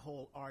mean, that's a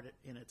whole art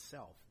in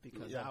itself,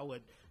 because Yeah. I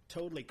would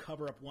totally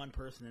cover up one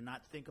person and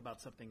not think about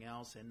something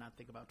else and not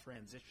think about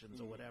transitions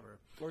or whatever.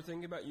 Or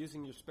thinking about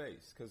using your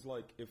space, because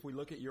like if we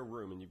look at your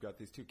room and you've got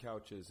these two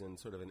couches in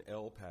sort of an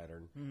L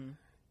pattern,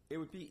 it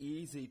would be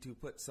easy to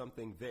put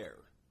something there.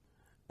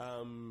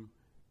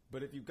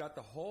 But if you've got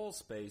the whole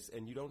space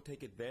and you don't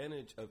take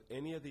advantage of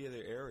any of the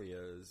other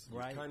areas,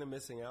 you're kind of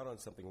missing out on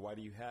something. Why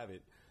do you have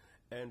it?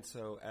 And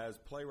so as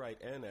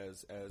playwright and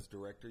as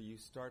director, you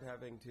start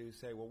having to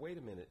say, well, wait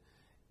a minute.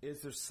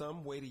 Is there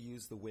some way to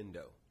use the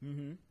window?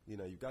 Mm-hmm. You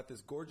know, you've got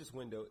this gorgeous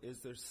window.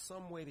 Is there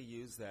some way to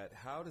use that?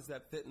 How does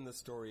that fit in the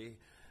story?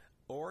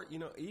 Or, you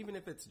know, even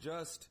if it's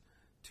just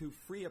to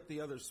free up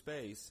the other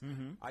space,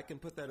 I can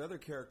put that other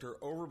character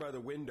over by the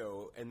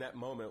window in that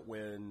moment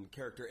when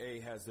character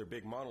A has their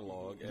big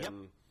monologue.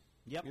 And,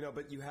 you know,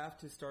 but you have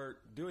to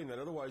start doing that.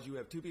 Otherwise, you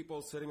have two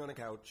people sitting on a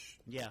couch.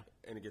 Yeah.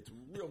 And it gets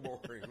real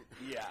boring.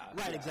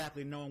 Right,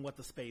 exactly, knowing what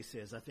the space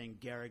is. I think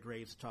Gary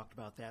Graves talked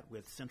about that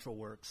with Central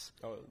Works.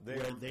 Oh,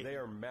 they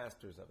are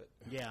masters of it.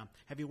 Yeah.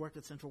 Have you worked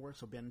at Central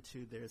Works or been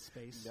to their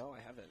space? No,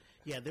 I haven't.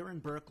 Yeah, they're in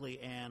Berkeley,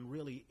 and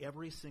really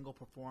every single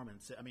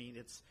performance, I mean,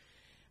 it's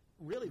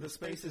really the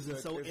space isn't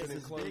as big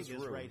as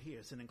right here.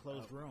 It's an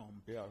enclosed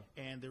room. Yeah.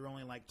 And there are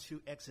only like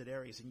 2 exit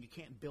areas, and you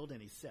can't build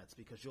any sets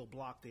because you'll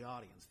block the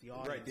audience.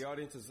 Right, the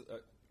audience is...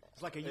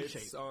 it's like a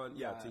U-shape. It's a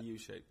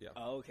U-shape, yeah.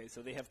 Oh, okay,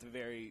 so they have to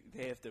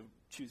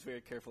choose very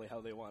carefully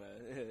how they want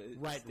to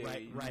Right,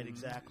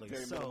 exactly.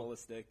 Very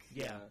minimalistic.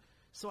 Yeah.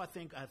 So I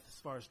think as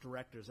far as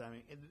directors, I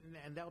mean,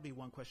 and that would be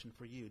one question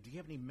for you. Do you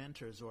have any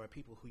mentors or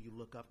people who you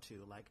look up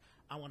to? Like,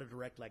 I want to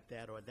direct like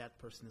that, or that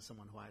person is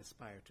someone who I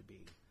aspire to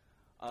be.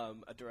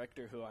 A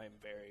director who I'm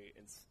very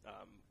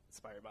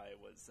inspired by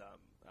was,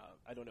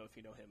 I don't know if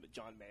you know him, but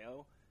John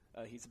Mayo.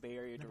 He's a Bay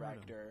Area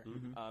director.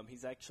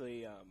 He's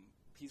actually,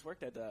 he's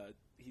worked at,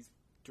 he's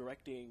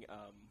directing,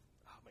 oh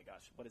my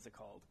gosh, what is it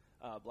called?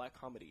 Black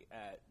Comedy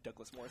at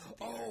Douglas Morrison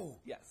Theater. Oh!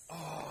 Yes.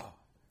 Oh!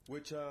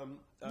 Which, why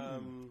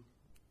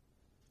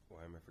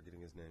am I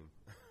forgetting his name?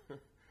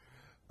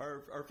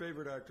 Our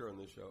favorite actor on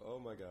this show. Oh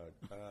my God.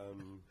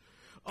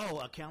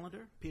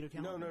 Calendar? Peter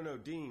Calendar? No.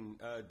 Dean.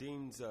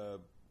 Dean's,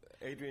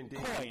 Adrian Dean.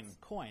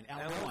 Coyne.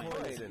 Alan Coyne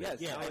is in it.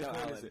 Yes, I know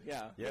Alan.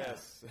 Yeah.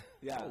 Yes.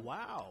 Yeah. Oh,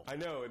 wow. I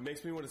know. It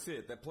makes me want to see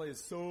it. That play is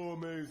so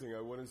amazing.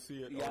 I want to see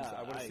it. Yeah,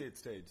 I want to see it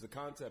staged. The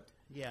concept.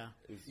 Yeah.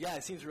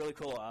 It seems really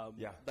cool.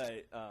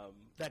 But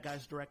that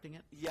guy's directing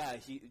it? Yeah,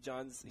 he's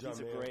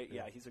a great.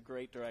 Yeah, he's a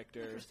great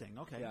director. Interesting.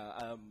 Okay.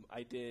 Yeah.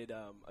 I did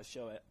a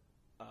show at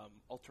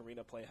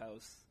Altarena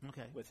Playhouse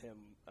with him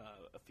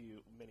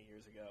many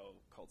years ago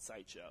called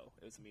Sideshow.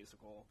 It was a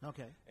musical.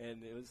 Okay.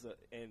 And it was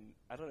and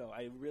I don't know,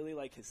 I really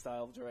like his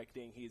style of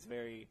directing. He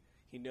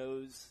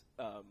knows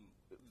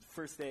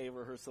first day of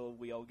rehearsal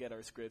we all get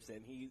our scripts,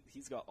 and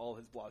he's got all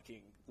his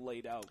blocking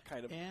laid out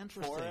kind of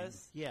for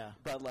us. Yeah.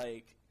 But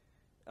like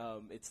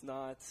it's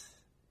not,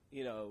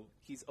 you know,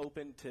 he's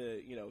open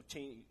to, you know,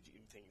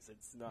 changing things.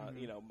 It's not,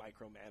 you know,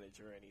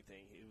 micromanage or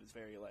anything. It was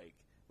very like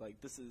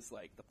this is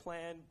like the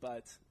plan,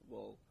 but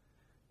we'll,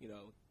 you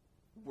know,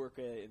 work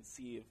it and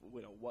see if,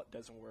 you know, what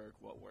doesn't work,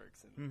 what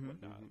works, and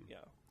what not. Yeah.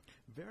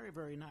 Very,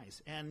 very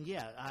nice. And we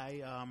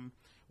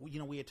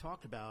had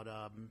talked about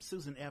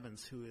Susan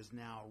Evans, who is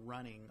now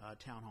running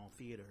Town Hall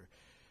Theater.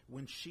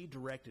 When she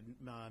directed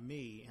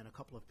me in a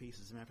couple of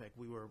pieces, as a matter of fact,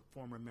 we were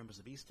former members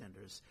of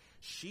EastEnders,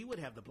 she would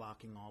have the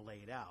blocking all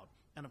laid out.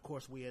 And of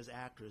course, we as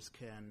actors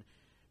can,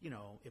 you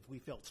know, if we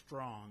felt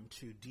strong,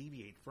 to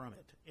deviate from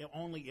it.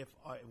 Only if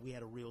we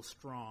had a real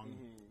strong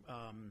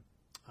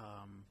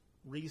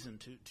reason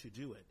to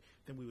do it,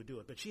 then we would do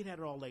it. But she'd had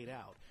it all laid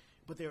out.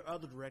 But there are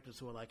other directors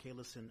who are like, hey,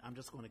 listen, I'm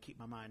just going to keep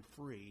my mind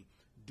free.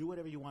 Do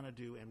whatever you want to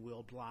do, and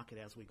we'll block it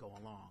as we go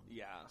along.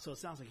 Yeah. So it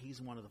sounds like he's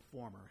one of the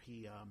former.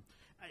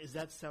 Is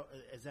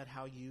that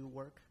how you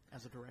work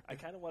as a director? I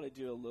kind of want to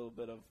do a little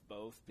bit of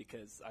both,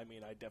 because, I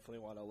mean, I definitely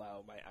want to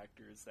allow my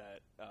actors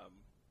that,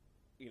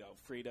 you know,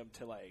 freedom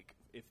to, like,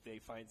 if they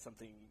find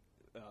something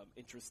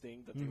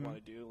interesting that they want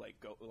to do, like,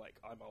 go, like,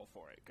 I'm all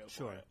for it. Go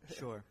for it.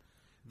 Sure.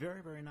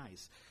 Very, very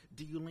nice.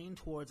 Do you lean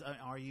towards,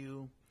 are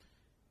you,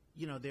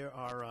 you know, there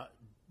are,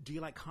 do you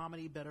like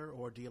comedy better,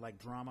 or do you like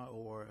drama,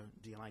 or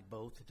do you like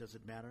both? Does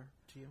it matter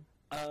to you?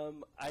 I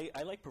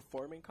like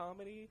performing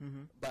comedy,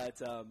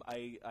 but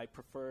I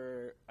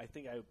prefer, I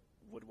think I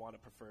would want to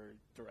prefer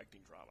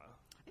directing drama.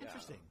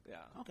 Interesting.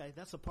 Yeah. Okay,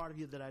 that's a part of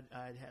you that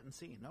I hadn't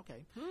seen.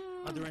 Okay.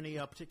 Are there any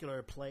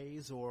particular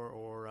plays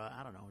or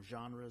I don't know,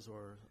 genres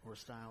or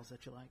styles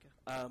that you like?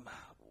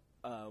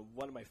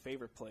 One of my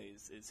favorite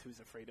plays is Who's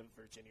Afraid of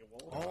Virginia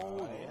Woolf.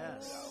 Oh,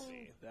 yes.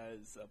 That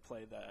is a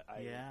play that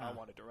I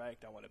want to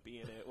direct. I want to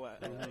be in it.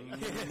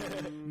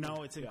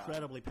 No, it's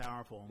incredibly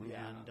powerful.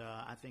 Yeah. And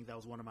I think that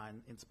was one of my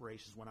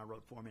inspirations when I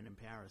wrote For Men in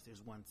Paris.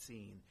 There's one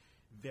scene,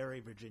 very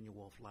Virginia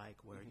Woolf-like,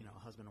 where, you know,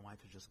 husband and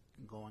wife are just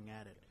going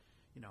at it,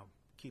 you know,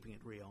 keeping it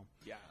real.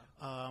 Yeah.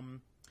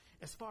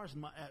 As far as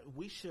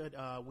we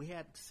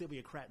had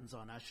Sylvia Cratton's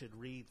on. I should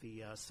read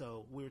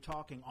so we were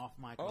talking off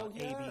mic about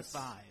AB5.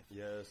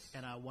 Yes.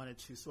 And I wanted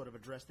to sort of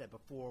address that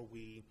before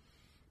we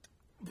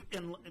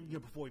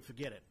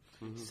forget it.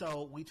 Mm-hmm.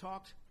 So we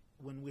talked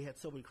when we had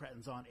Sylvia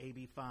Cratton's on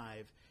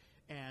AB5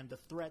 and the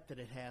threat that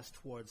it has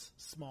towards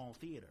small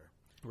theater.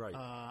 Right.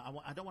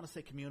 I don't want to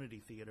say community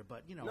theater,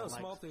 but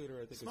small theater.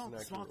 I think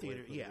small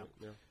theater. Yeah.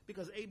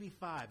 Because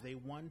AB5, they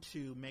want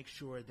to make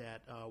sure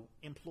that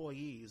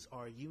employees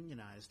are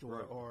unionized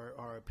or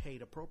are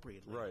paid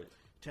appropriately. Right.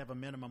 To have a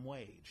minimum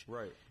wage.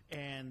 Right.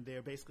 And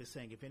they're basically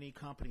saying if any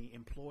company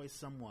employs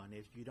someone,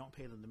 if you don't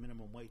pay them the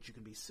minimum wage, you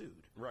can be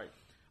sued. Right.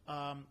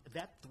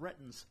 That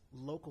threatens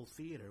local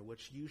theater,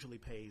 which usually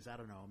pays, I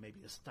don't know,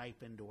 maybe a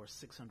stipend or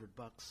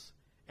 $600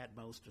 at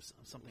most or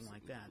something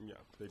like that. Yeah,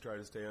 they try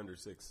to stay under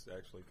 6,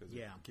 actually, because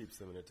it keeps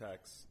them in a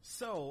tax.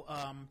 So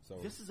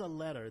this is a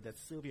letter that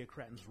Sylvia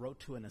Cratton's wrote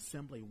to an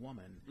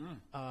assemblywoman.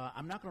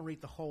 I'm not going to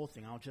read the whole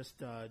thing. I'll just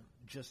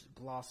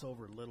gloss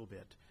over a little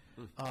bit.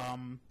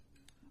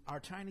 Our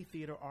tiny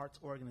theater arts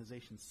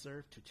organization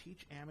serve to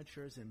teach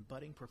amateurs and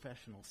budding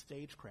professionals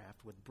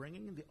stagecraft with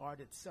bringing the art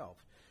itself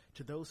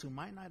to those who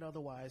might not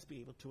otherwise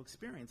be able to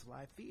experience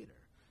live theater.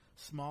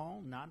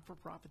 Small,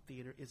 not-for-profit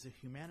theater is a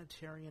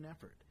humanitarian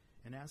effort,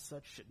 and as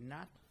such should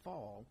not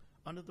fall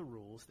under the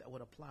rules that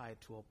would apply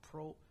to a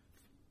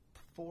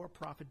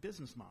for-profit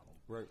business model,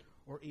 right,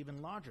 or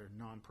even larger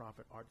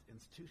nonprofit art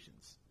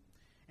institutions.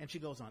 And she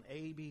goes on,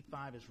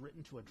 AB5 is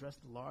written to address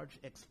the large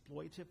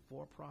exploitative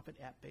for-profit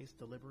app-based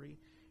delivery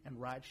and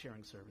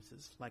ride-sharing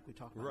services, like we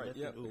talked about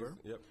Lyft and Uber.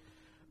 Yep.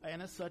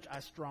 And as such, I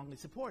strongly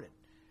support it.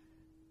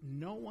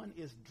 No one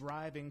is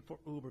driving for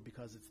Uber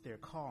because it's their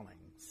calling.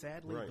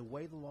 Sadly, the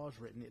way the law is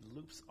written, it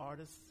loops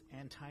artists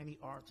and tiny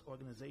arts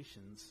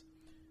organizations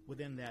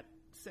within that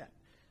set.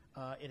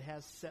 It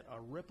has set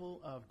a ripple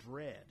of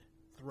dread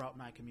throughout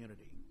my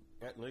community.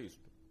 At least.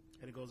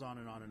 And it goes on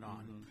and on and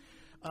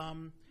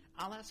on.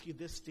 I'll ask you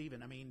this,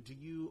 Stephen. I mean, do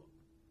you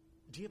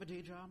have a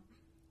day job?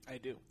 I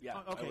do. Yeah.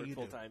 Okay, I work you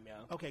full do. time. Yeah.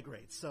 Okay,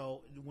 great.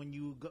 So when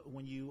you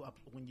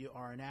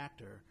are an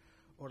actor,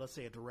 or let's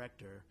say a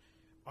director,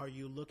 are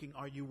you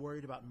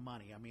worried about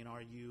money? I mean,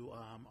 are you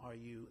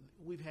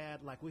we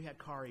had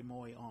Kari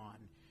Moy on,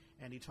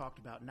 and he talked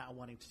about not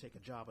wanting to take a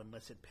job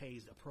unless it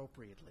pays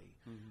appropriately.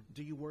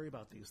 Do you worry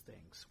about these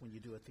things when you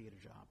do a theater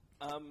job?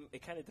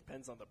 It kind of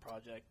depends on the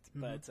project,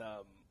 but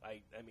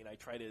I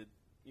try to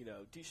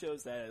do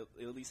shows that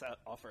at least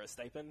offer a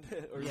stipend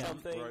or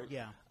something. Right.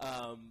 Yeah.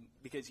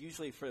 Because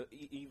usually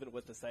even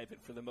with the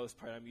stipend, for the most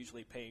part, I'm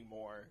usually paying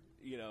more,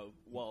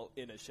 while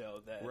in a show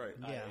than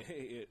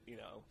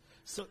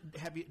So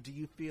do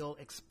you feel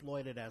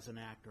exploited as an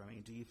actor? I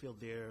mean, do you feel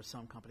there are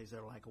some companies that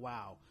are like,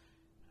 wow,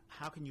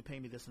 how can you pay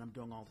me this and I'm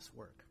doing all this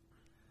work?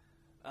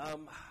 I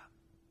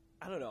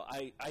don't know.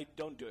 I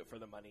don't do it for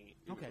the money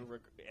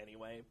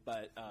anyway,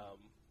 but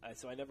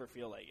so I never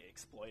feel like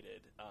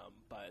exploited.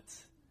 But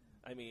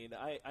I mean,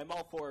 I'm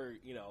all for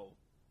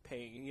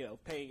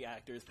paying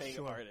actors, paying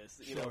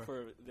artists,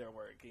 for their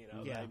work.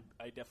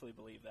 I definitely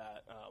believe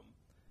that.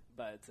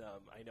 But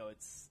I know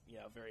it's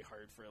very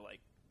hard for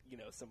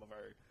some of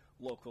our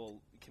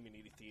local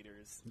community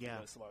theaters,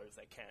 smallers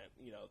that can't,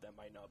 that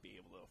might not be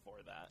able to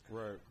afford that.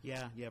 Right.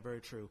 Yeah, very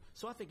true.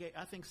 So I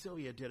think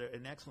Sylvia did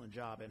an excellent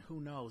job, and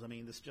who knows? I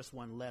mean, this is just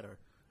one letter.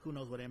 Who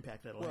knows what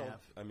impact that'll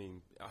have? I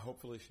mean,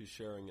 hopefully she's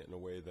sharing it in a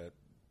way that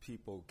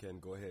people can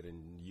go ahead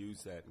and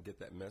use that and get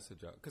that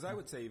message out. Because I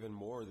would say even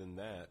more than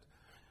that.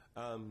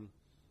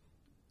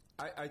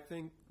 I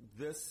think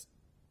this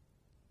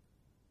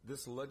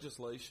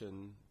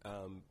legislation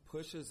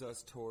pushes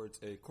us towards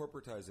a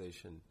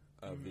corporatization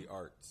of the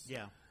arts.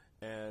 Yeah.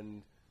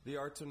 And the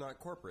arts are not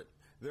corporate.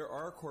 There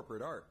are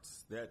corporate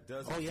arts that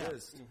does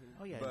exist.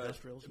 Oh, yeah, but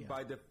industrials, yeah.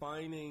 By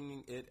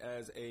defining it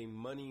as a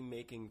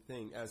money-making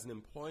thing, as an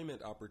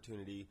employment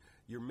opportunity,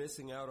 you're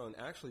missing out on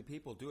actually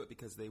people do it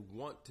because they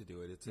want to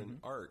do it. It's an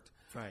art.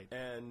 Right.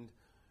 And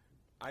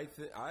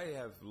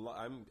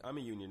I'm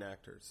a union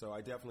actor, so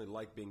I definitely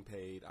like being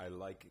paid. I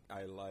like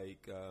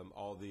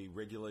all the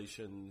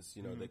regulations,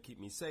 that keep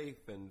me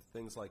safe and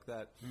things like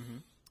that.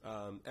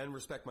 And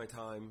respect my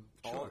time,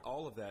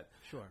 all of that.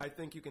 Sure. I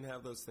think you can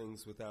have those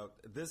things without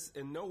this.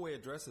 In no way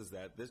addresses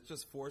that. This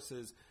just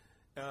forces,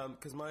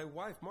 because my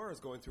wife Mara is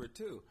going through it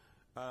too.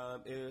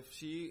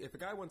 If a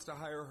guy wants to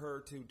hire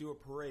her to do a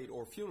parade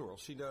or funeral,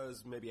 she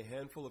does maybe a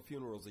handful of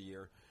funerals a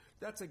year.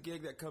 That's a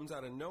gig that comes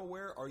out of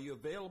nowhere. Are you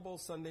available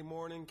Sunday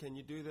morning? Can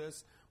you do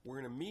this? We're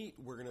going to meet.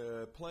 We're going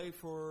to play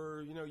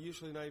for,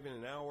 usually not even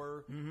an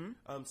hour.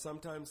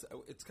 Sometimes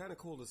it's kind of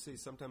cool to see.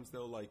 Sometimes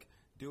they'll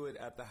do it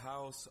at the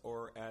house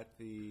or at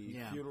the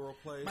funeral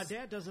place. My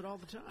dad does it all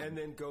the time. And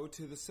then go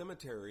to the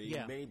cemetery,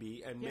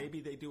 maybe, and maybe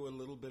they do a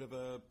little bit of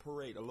a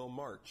parade, a little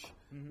march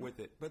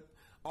with it. But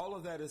all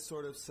of that is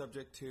sort of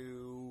subject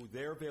to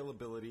their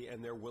availability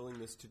and their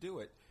willingness to do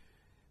it.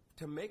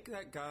 To make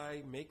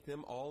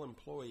them all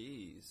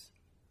employees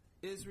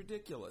is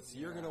ridiculous.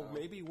 You're going to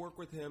maybe work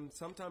with him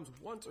sometimes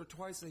once or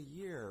twice a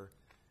year.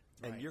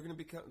 and you're going to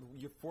become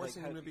you're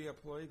forcing them to be an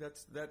employee.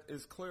 That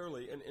is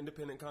clearly an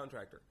independent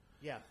contractor.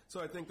 Yeah. So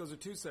I think those are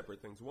two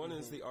separate things. One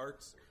is the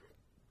arts,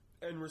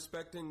 and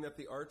respecting that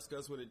the arts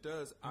does what it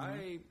does.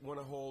 I want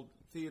to hold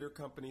theater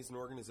companies and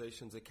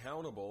organizations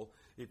accountable.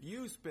 If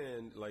you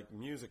spend, like,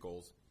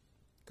 musicals,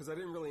 because I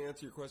didn't really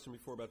answer your question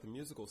before about the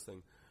musicals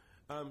thing,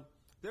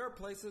 there are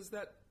places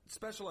that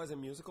specialize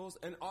in musicals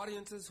and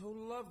audiences who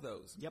love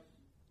those. Yep.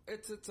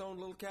 It's its own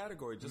little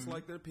category, just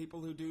like there are people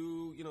who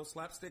do,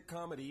 slapstick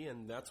comedy,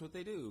 and that's what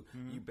they do.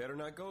 You better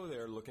not go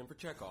there looking for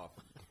Chekhov.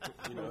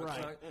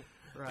 Right.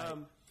 Right.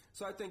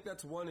 So I think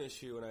that's one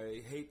issue, and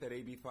I hate that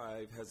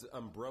AB5 has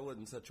umbrellaed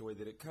in such a way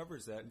that it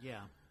covers that.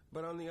 Yeah.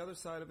 But on the other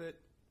side of it,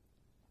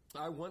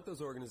 I want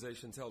those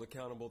organizations held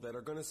accountable that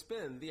are going to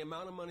spend the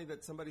amount of money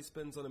that somebody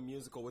spends on a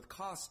musical with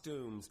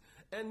costumes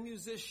and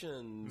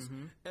musicians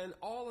and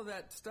all of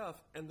that stuff,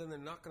 and then they're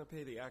not going to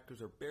pay the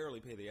actors or barely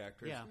pay the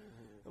actors. Yeah.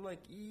 I'm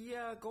like,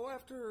 yeah, go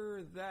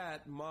after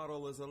that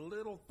model is a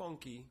little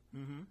funky,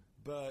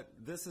 but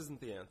this isn't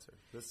the answer.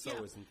 This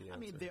isn't the answer. I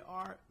mean, there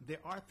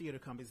are theater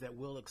companies that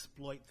will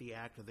exploit the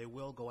actor. They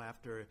will go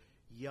after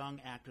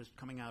young actors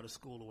coming out of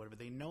school or whatever.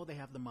 They know they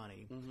have the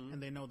money,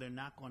 and they know they're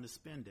not going to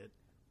spend it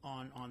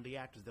on the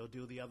actors. They'll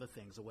do the other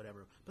things or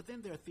whatever. But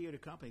then there are theater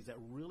companies that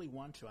really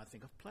want to, I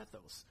think, of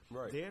Plethos.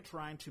 Right. They're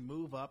trying to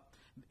move up.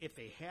 If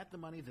they had the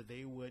money, that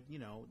they would,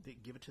 they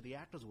give it to the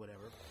actors or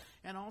whatever.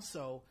 And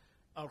also,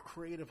 a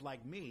creative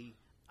like me,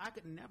 I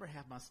could never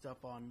have my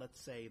stuff on, let's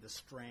say, The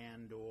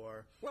Strand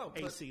or ACT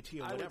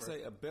or whatever. I would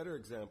say a better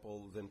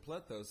example than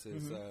Plethos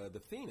is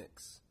the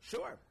Phoenix.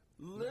 Sure.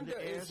 Linda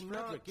is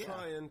not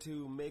trying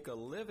to make a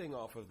living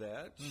off of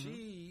that.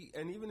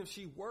 And even if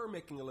she were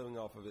making a living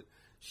off of it,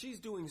 she's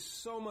doing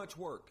so much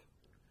work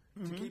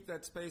to keep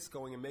that space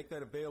going and make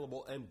that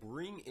available and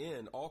bring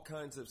in all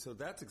kinds of... So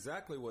that's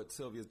exactly what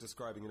Sylvia's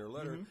describing in her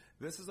letter.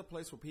 This is a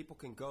place where people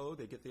can go.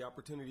 They get the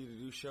opportunity to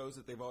do shows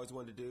that they've always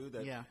wanted to do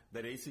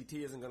that ACT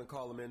isn't going to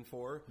call them in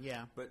for.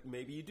 Yeah. But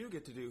maybe you do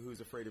get to do Who's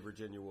Afraid of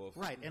Virginia Woolf.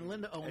 Right, and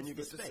Linda owns you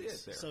the get to see it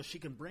space, there. so she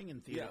can bring in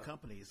theater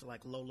companies,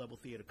 like low-level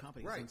theater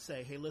companies, Right. and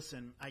say, hey,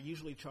 listen, I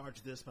usually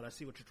charge this, but I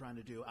see what you're trying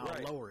to do.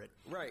 I'll lower it.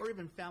 Right. Or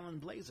even Fallon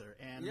Blazer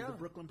and the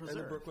Brooklyn Preserve.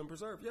 And the Brooklyn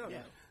Preserve,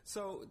 yeah.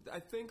 So I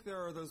think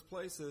there are those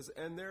places,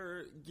 and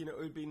it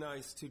would be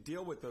nice to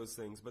deal with those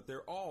things, but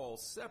they're all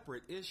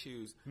separate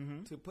issues.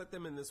 To put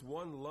them in this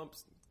one lump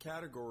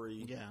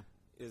category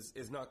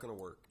is not going to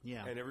work.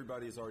 Yeah. And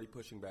everybody is already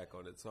pushing back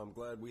on it. So I'm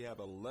glad we have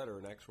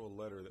an actual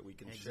letter that we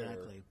can share.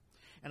 Exactly.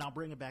 And I'll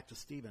bring it back to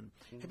Stephen.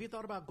 Have you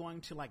thought about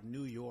going to, like,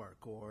 New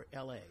York or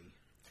L.A.?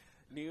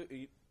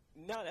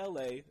 Not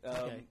L.A.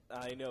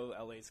 I know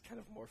L.A. is kind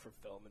of more for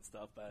film and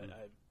stuff, but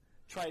I've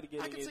tried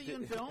getting I can see you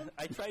in film.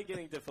 I tried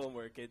getting to film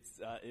work. It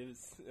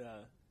was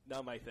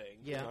not my thing,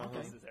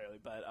 necessarily.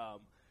 But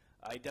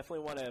I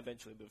definitely want to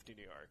eventually move to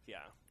New York. Yeah.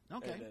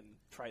 Okay. And then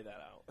try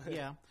that out.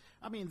 Yeah.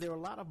 I mean, there are a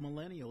lot of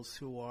millennials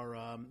who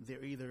are,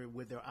 they're either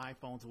with their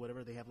iPhones or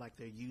whatever, they have like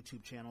their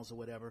YouTube channels or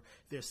whatever.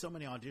 There's so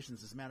many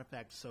auditions. As a matter of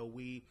fact, so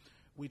we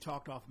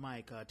talked off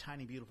mic,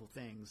 Tiny Beautiful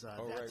Things.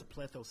 That's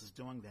Plethos is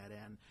doing that,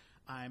 and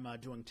I'm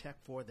doing tech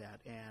for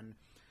that. And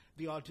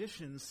the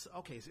auditions,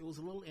 okay, so it was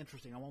a little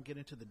interesting. I won't get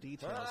into the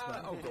details,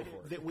 but go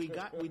for it.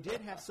 we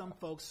did have some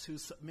folks who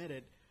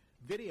submitted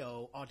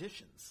video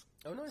auditions.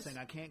 Oh, nice. Saying,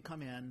 I can't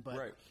come in,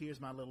 but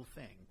here's my little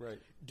thing. Right.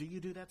 Do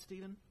you do that,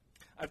 Stephen?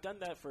 I've done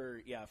that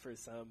for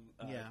some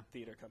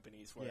theater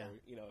companies where,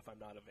 Yeah. if I'm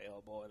not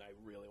available and I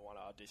really want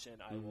to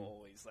audition, I will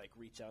always, like,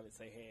 reach out and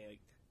say, hey, I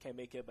can't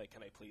make it, but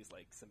can I please,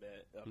 like,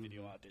 submit a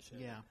video audition?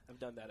 Yeah. I've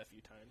done that a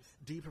few times.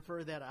 Do you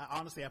prefer that?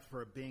 Honestly, I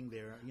prefer being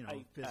there,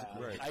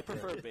 physically. I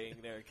prefer being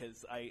there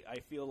because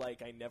I feel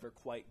like I never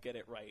quite get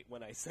it right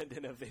when I send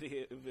in a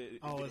video.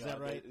 Oh, is that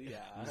right?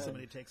 Yeah.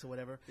 Somebody takes or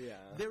whatever? Yeah.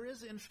 There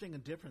is an interesting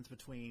difference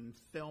between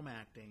film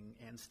acting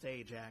and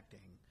stage acting.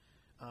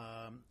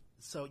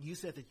 So you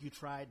said that you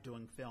tried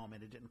doing film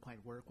and it didn't quite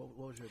work. What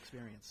was your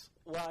experience?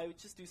 Well, I would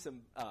just do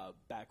some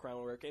background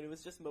work, and it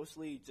was just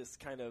mostly just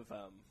kind of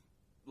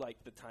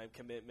like the time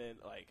commitment.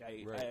 Like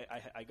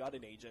I got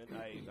an agent.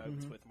 I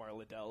was with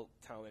Marla Dell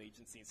Talent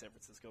Agency in San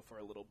Francisco for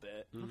a little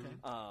bit.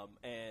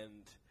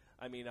 And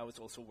I mean, I was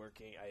also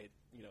working. I had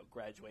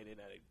graduated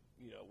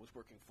and I was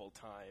working full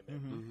time,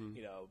 and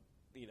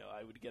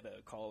I would get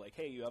a call like,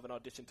 hey, you have an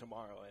audition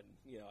tomorrow,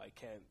 and I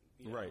can't.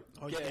 I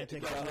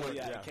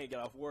can't get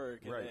off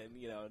work, and then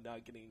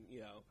not getting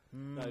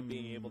not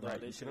being able to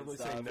audition. You can only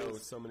say no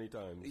so many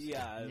times.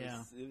 Yeah,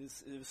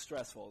 it was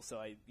stressful. So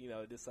I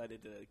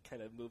decided to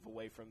kind of move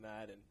away from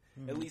that,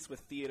 and at least with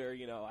theater,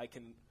 I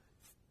can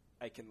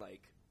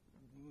like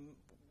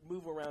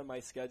move around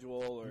my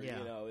schedule, or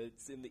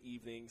it's in the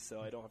evening,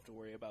 so I don't have to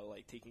worry about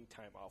like taking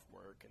time off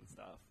work and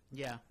stuff.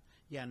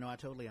 Yeah, no, I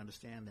totally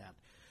understand that.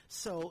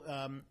 So,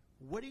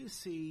 what do you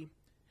see?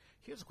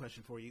 Here's a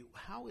question for you.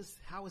 How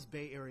is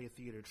Bay Area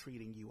theater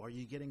treating you? Are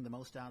you getting the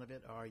most out of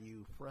it? Are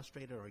you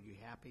frustrated? Are you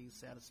happy,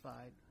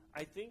 satisfied?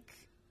 I think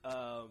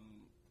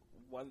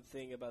one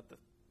thing about the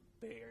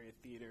Bay Area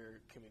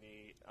theater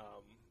community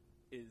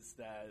is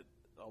that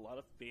a lot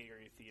of Bay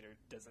Area theater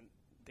doesn't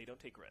they don't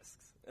take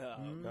risks.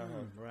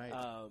 Right.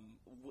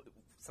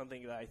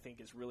 Something that I think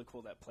is really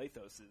cool that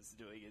Plathos is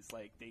doing is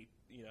like they,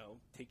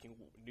 taking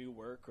new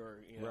work or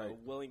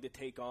willing to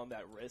take on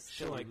that risk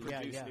to like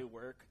produce new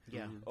work,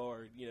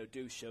 or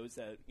do shows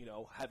that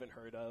haven't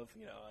heard of.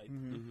 I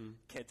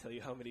can't tell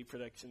you how many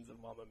productions of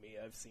Mamma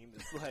Mia I've seen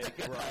this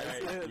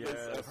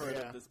I've heard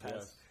of this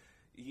past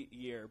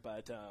year,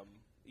 but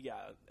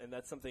and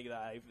that's something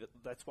that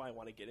that's why I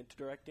want to get into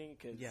directing,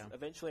 because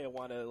eventually I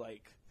want to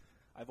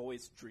I've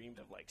always dreamed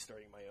of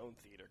starting my own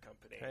theater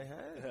company.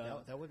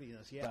 That would be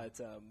nice, yeah.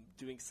 But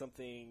doing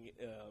something,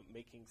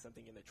 making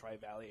something in the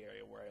Tri-Valley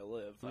area where I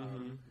live.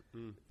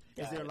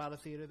 Is there a lot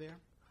of theater there?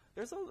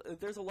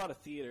 There's a lot of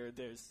theater.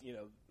 There's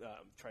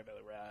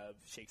Tri-Valley Rab,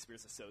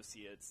 Shakespeare's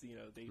Associates.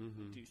 They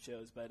do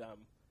shows, but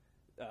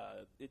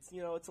it's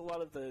it's a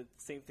lot of the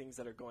same things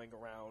that are going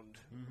around,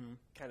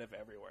 kind of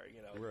everywhere.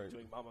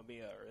 Doing Mamma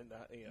Mia or in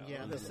that.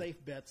 The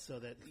safe bets so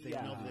that they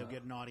know they'll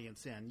get an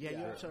audience in.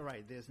 You're so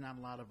right. There's not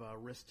a lot of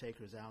risk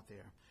takers out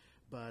there,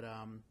 but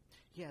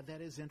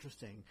that is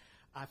interesting.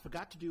 I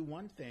forgot to do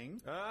one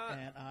thing,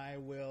 and I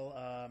will.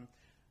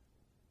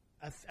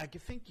 I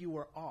think you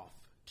were off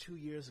 2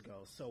 years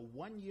ago. So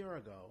 1 year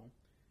ago,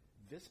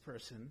 this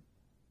person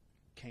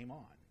came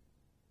on.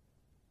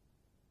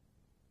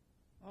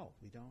 Oh,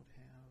 we don't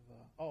have...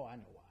 I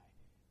know why.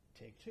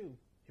 Take two.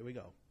 Here we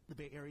go. The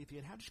Bay Area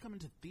Theater. How did you come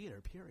into theater,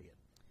 period?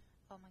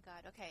 Oh, my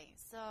God. Okay,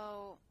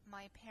 so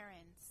my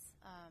parents,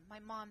 my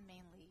mom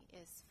mainly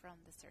is from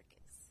the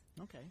circus.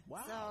 Okay,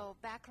 wow. So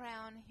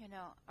background,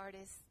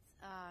 artists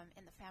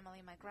in the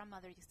family. My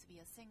grandmother used to be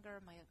a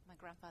singer. My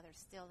grandfather's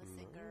still a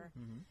singer.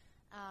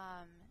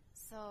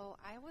 So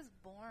I was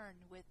born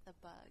with the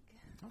bug.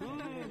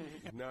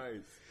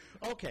 Nice.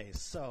 Okay,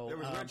 so... There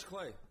was Rich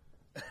Clay.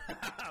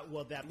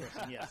 Well, that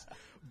person, yes.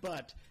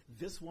 But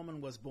this woman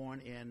was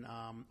born in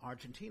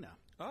Argentina.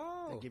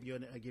 Oh. I'll give you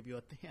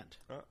a hint.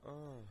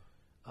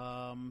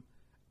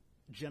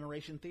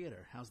 Generation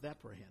Theater. How's that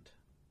for a hint?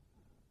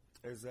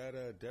 Is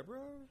that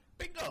Deborah?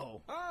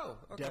 Bingo! Oh,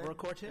 okay. Deborah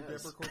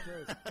Cortez.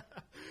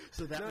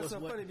 So that was so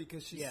funny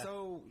because she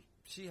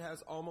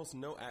has almost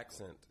no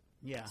accent.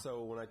 Yeah.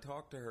 So when I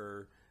talk to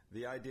her,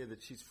 the idea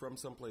that she's from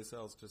someplace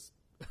else just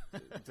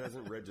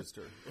doesn't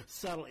register.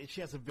 Subtle.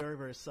 She has a very,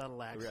 very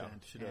subtle accent.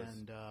 Yeah, she does.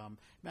 And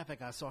matter of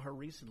fact, I saw her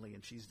recently,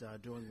 and she's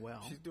doing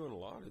well. She's doing a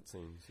lot, it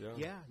seems.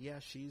 Yeah.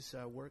 She's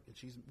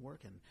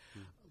working.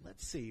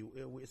 Let's see.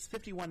 It's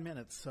 51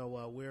 minutes,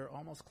 so we're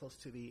almost close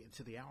to the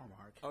hour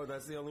mark. Oh,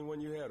 that's the only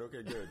one you had.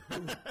 Okay, good.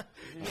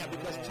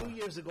 Because 2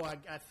 years ago,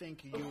 I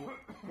think you,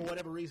 for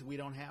whatever reason, we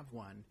don't have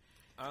one.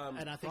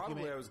 And I think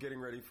probably I was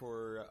getting ready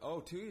for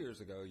 2 years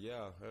ago.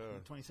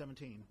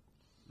 2017.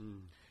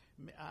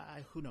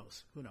 Who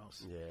knows?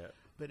 Yeah.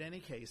 But in any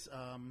case,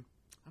 I'm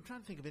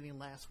trying to think of any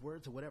last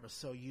words or whatever.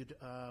 So you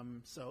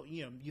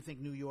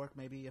think New York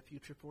may be a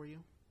future for you?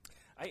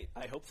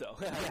 I hope so.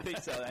 I think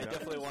so. I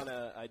definitely want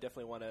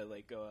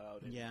to go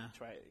out and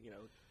try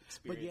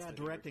experience. But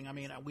directing. I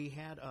mean, we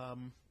had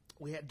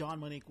Dawn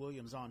Monique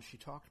Williams on. She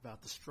talked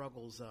about the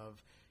struggles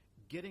of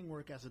getting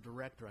work as a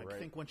director. I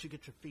think once you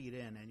get your feet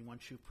in and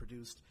once you've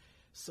produced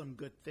some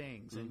good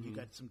things and you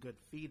got some good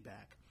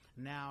feedback.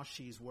 Now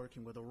she's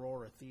working with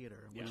Aurora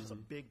Theater, which is a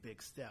big,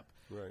 big step.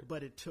 Right.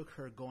 But it took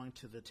her going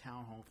to the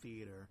Town Hall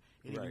Theater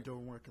and even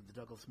doing work at the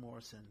Douglas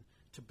Morrison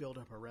to build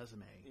up her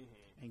resume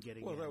and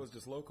getting in. That was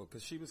just local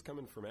because she was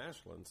coming from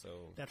Ashland,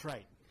 so... That's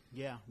right.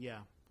 Yeah.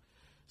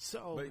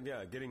 So... But,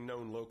 getting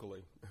known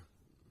locally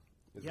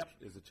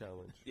is a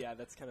challenge. Yeah,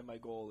 that's kind of my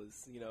goal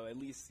is, at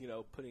least,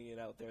 putting it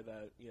out there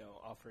that,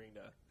 offering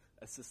to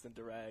assistant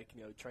direct,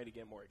 trying to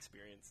get more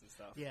experience and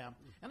stuff. Yeah,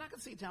 and I can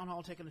see Town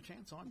Hall taking a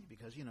chance on you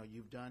because,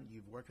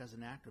 you've worked as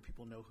an actor.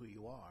 People know who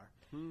you are.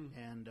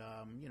 And,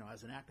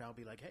 as an actor, I'll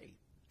be like, hey,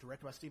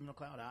 directed by Stephen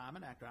McCloud. I'm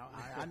an actor.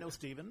 I know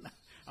Stephen.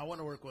 I want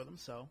to work with him,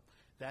 so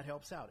that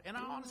helps out. And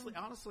I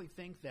honestly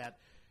think that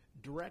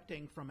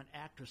directing from an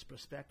actor's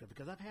perspective,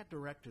 because I've had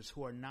directors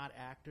who are not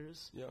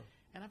actors,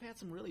 and I've had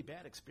some really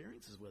bad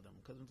experiences with them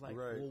because it's like,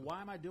 well,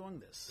 why am I doing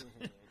this?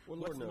 Well,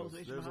 Lord knows,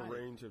 there's a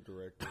range of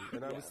directing.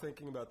 And I was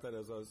thinking about that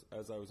as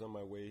I was on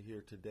my way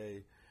here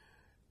today.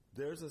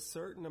 There's a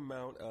certain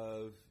amount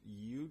of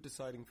you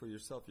deciding for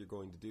yourself you're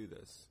going to do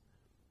this.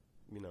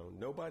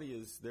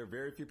 There are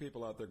very few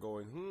people out there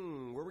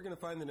going, where are we going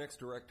to find the next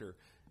director?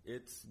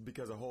 It's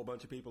because a whole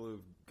bunch of people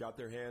who've got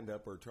their hand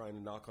up or trying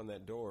to knock on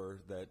that door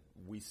that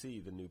we see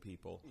the new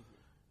people,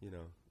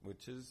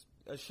 which is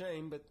a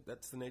shame, but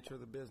that's the nature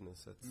of the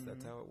business.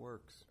 That's how it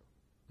works.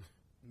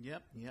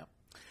 Yep.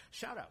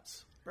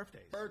 Shout-outs.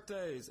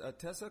 Birthdays.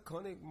 Tessa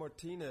Koenig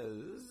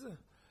Martinez,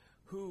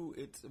 who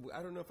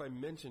I don't know if I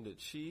mentioned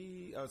it.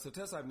 So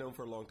Tessa I've known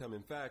for a long time.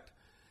 In fact,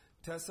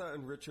 Tessa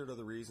and Richard are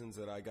the reasons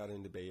that I got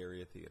into Bay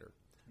Area theater.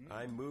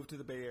 I moved to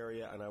the Bay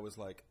Area, and I was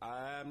like,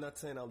 I'm not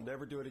saying I'll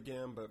never do it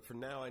again, but for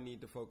now I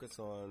need to focus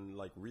on,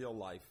 real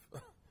life.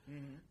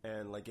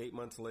 And, 8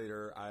 months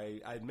later,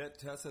 I met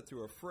Tessa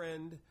through a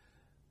friend.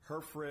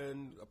 her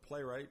friend, a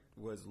playwright,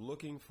 was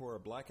looking for a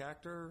black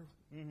actor,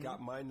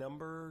 got my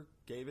number,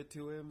 gave it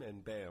to him,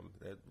 and bam,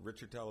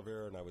 Richard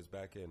Talavera, and I was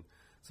back in.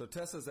 So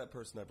Tessa's that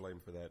person I blame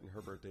for that, and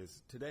her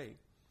birthday's today.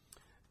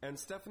 And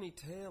Stephanie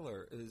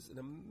Taylor is an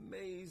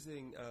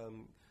amazing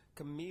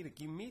comedic.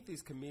 You meet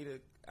these comedic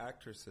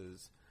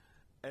actresses,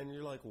 and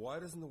you're like, why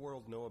doesn't the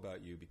world know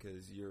about you?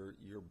 Because your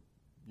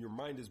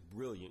mind is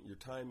brilliant, your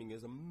timing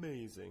is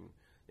amazing,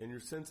 and your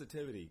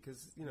sensitivity,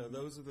 because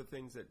those are the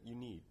things that you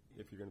need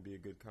if you're going to be a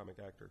good comic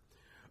actor.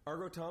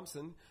 Argo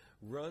Thompson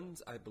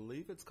runs, I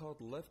believe it's called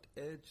Left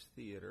Edge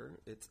Theater.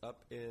 It's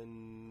up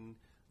in,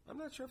 I'm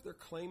not sure if they're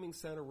claiming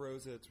Santa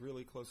Rosa. It's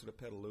really closer to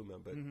Petaluma,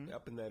 but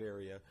up in that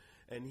area.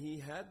 And he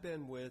had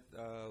been with,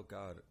 oh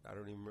God, I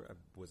don't even remember,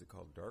 was it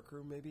called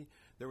Darkroom maybe?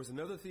 There was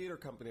another theater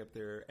company up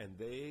there, and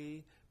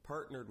they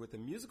partnered with a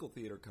musical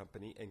theater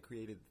company and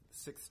created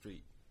 6th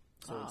Street.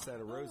 So in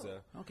Santa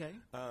Rosa. Oh, okay.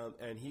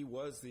 And he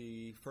was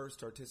the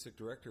first artistic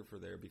director for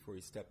there before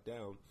he stepped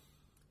down.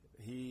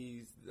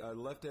 He's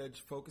Left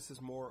Edge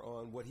focuses more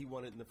on what he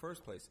wanted in the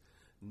first place,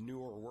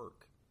 newer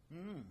work.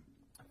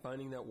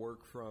 Finding that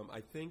work from,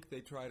 I think they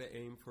try to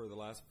aim for the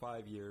last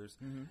 5 years,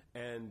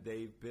 and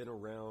they've been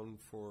around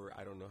for,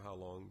 I don't know how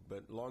long,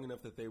 but long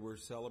enough that they were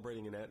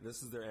celebrating,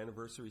 this is their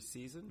anniversary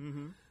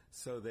season.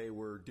 So they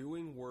were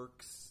doing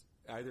works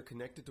either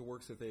connected to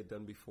works that they had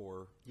done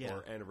before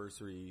or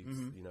anniversaries.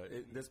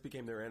 This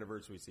became their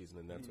anniversary season,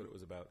 and that's what it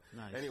was about.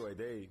 Nice. Anyway,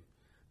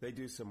 they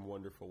do some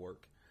wonderful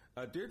work.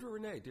 Deirdre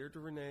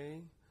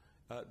Renee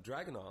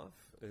Dragonoff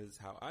is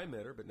how I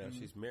met her, but now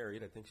she's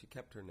married. I think she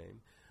kept her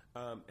name.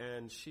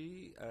 And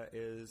she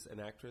is an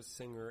actress,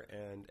 singer,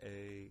 and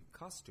a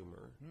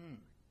costumer.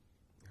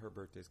 Her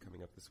birthday's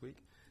coming up this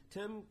week.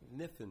 Tim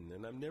Niffen,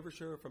 and I'm never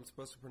sure if I'm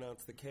supposed to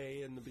pronounce the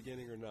K in the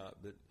beginning or not,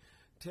 but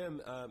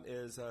Tim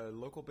is a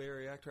local Bay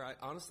Area actor. I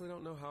honestly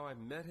don't know how I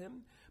met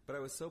him, but I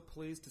was so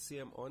pleased to see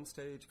him on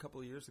stage a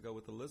couple of years ago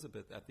with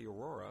Elizabeth at the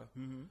Aurora.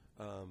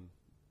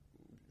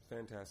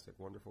 Fantastic,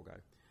 wonderful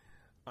guy.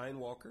 Ian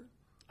Walker.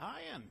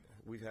 Ian.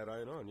 We've had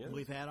Ian on, yes.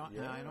 We've had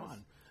Ian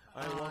on.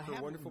 Ian Walker,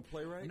 wonderful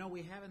playwright? No,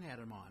 we haven't had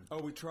him on. Oh,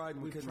 we tried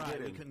and we couldn't get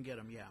him. We couldn't get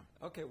him, yeah.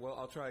 Okay, well,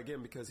 I'll try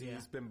again because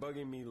he's been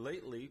bugging me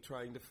lately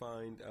trying to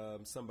find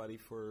somebody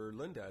for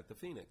Linda at the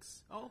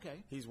Phoenix. Oh,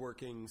 okay. He's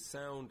working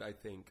sound, I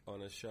think,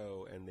 on a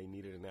show, and they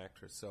needed an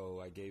actress,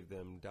 so I gave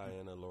them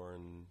Diana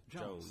Lauren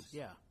Jones.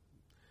 Yeah.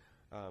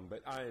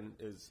 But Ian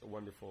is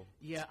wonderful.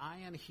 Yeah,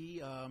 Ian,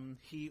 he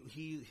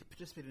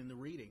participated in the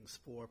readings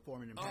for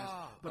Foreman and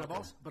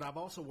Past. But I've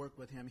also worked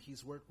with him.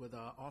 He's worked with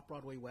Off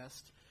Broadway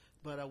West.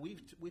 But we've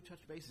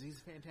touched bases.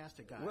 He's a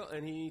fantastic guy. Well,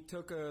 and he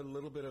took a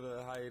little bit of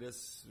a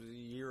hiatus a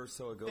year or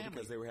so ago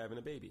because they were having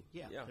a baby.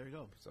 Yeah, there you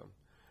go. So,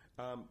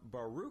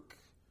 Baruch,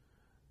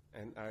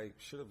 and I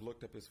should have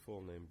looked up his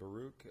full name,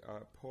 Baruch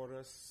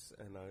Porras,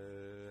 and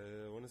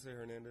I want to say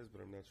Hernandez,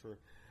 but I'm not sure.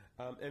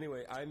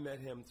 Anyway, I met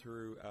him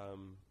through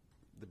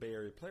the Bay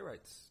Area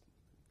Playwrights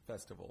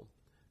Festival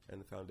and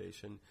the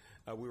foundation.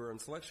 We were on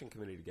selection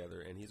committee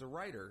together, and he's a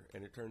writer,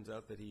 and it turns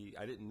out that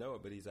I didn't know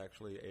it, but he's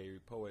actually a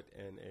poet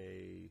and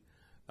a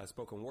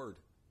spoken word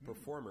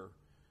performer,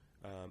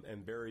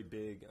 and very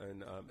big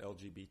on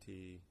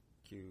LGBTQ,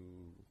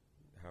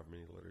 however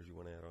many letters you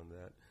want to add on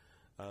that,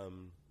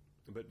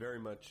 but very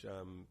much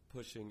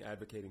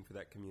advocating for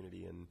that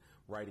community and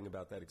writing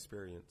about that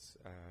experience.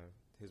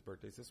 His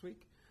birthday's this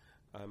week.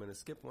 I'm going to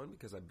skip one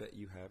because I bet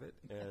you have it.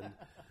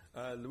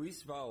 And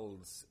Luis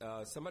Valls,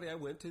 somebody I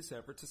went to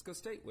San Francisco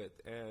State with,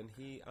 and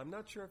I'm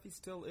not sure if he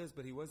still is,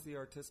 but he was the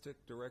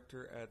artistic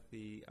director at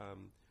the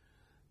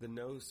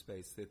No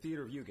Space, the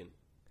Theater of Eugen.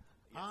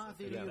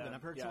 Theater of Eugen.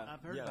 I've heard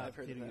about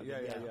Theater of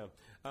Eugen.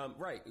 Yeah.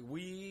 Right.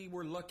 We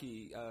were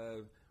lucky.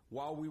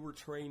 While we were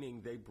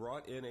training, they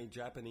brought in a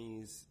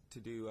Japanese to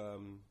do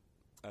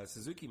a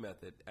Suzuki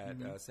method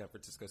at San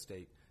Francisco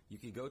State,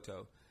 Yuki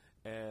Goto.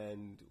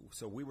 And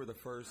so we were the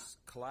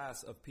first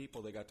class of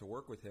people that got to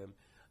work with him.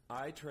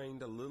 I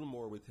trained a little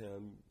more with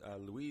him.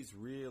 Louise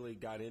really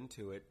got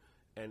into it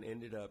and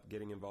ended up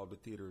getting involved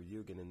with Theater of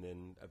Eugen and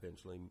then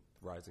eventually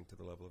rising to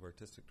the level of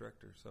artistic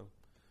director. So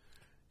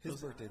his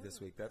birthday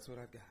this week. That's what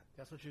I've got.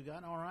 That's what you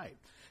got? All right.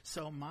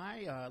 So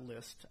my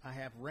list, I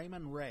have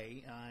Raymond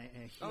Ray.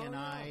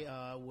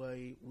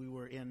 We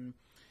were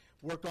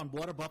worked on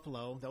Water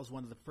Buffalo. That was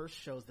one of the first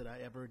shows that I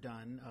ever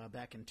done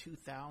back in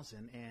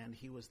 2000, and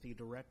he was the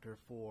director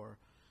for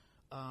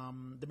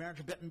The Marriage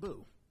of Bet and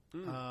Boo.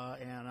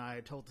 And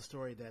I told the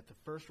story that the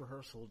first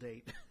rehearsal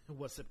date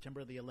was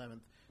September the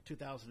 11th,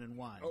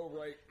 2001. Oh,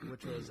 right.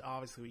 Which was,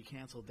 obviously, we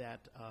canceled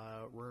that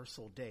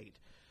rehearsal date.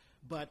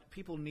 But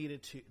people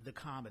needed the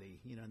comedy,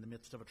 in the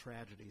midst of a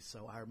tragedy.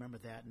 So I remember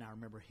that, and I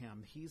remember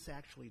him. He's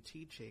actually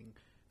teaching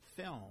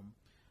film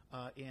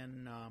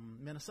in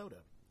Minnesota.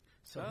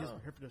 So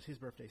his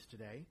birthday's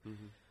today.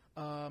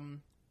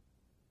 On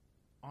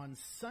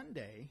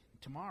Sunday,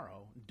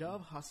 tomorrow,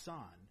 Dove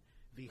Hassan,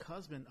 the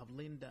husband of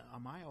Linda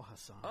Amayo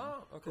Hassan,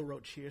 who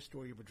wrote Cheer,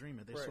 Story of a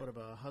Dreamer. They're sort of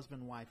a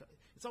husband-wife.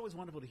 It's always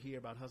wonderful to hear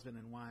about husband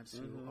and wives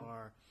who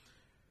are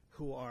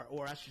who are,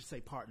 or I should say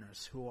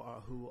partners, who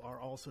are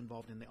also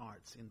involved in the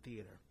arts, in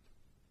theater.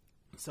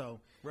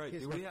 So right.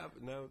 Do we have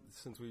now?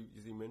 Since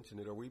you mentioned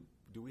it,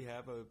 do we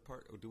have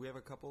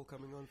a couple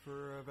coming on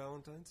for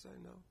Valentine's Day?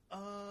 No.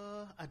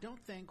 I don't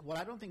think. Well,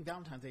 I don't think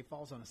Valentine's Day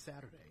falls on a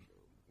Saturday.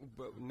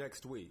 But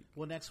next week.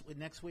 Well,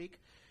 next week,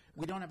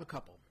 we don't have a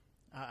couple.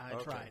 I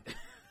tried.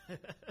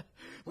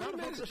 Wait a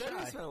minute,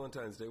 that is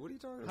Valentine's Day. What are you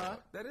talking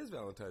about? That is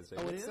Valentine's Day.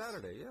 Oh, it's it is?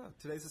 Saturday, yeah.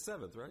 Today's the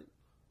 7th, right?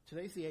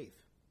 Today's the 8th.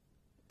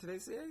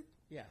 Today's the 8th?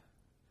 Yeah.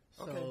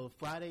 So Okay.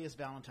 Friday is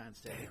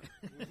Valentine's Day.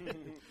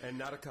 And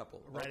not a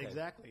couple. Right, Okay.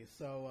 exactly.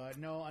 So,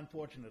 no,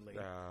 unfortunately.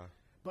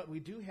 But we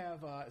do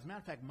have, as a matter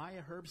of fact,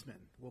 Maya Herbsman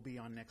will be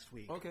on next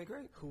week. Okay,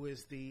 great. Who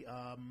is the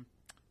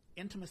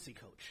intimacy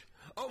coach.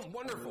 Oh,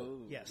 wonderful.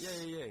 Ooh. Yes.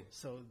 Yeah.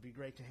 So it'd be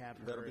great to have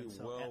her. That'll be And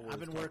so, well and worth I've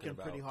been talking working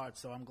pretty about. hard,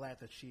 so I'm glad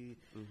that she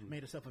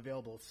made herself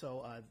available.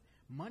 So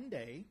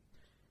Monday,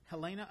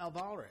 Helena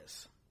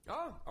Alvarez,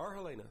 Our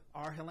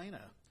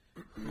Helena.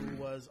 who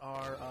was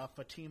our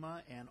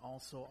Fatima and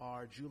also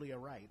our Julia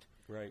Wright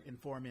Right. in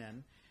 4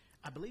 Men.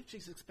 I believe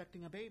she's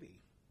expecting a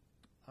baby.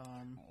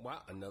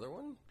 Wow, another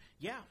one?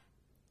 Yeah.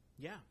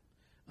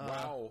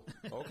 Wow.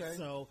 Okay.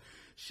 So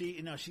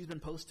she's been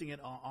posting it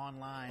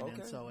online,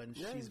 Okay. and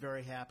Yay. she's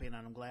very happy, and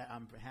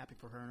I'm happy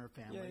for her and her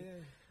family.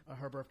 Yay.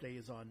 Her birthday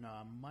is on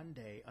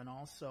Monday, and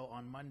also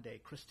on Monday,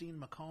 Christine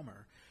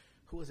McComber,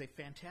 who is a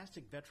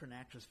fantastic veteran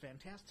actress,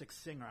 fantastic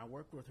singer. I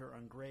worked with her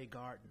on Grey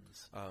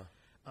Gardens.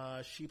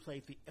 She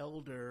played the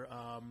elder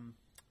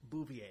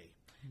Bouvier.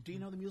 Do you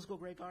know the musical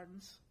Grey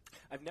Gardens?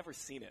 I've never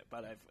seen it,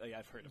 but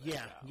I've heard of it.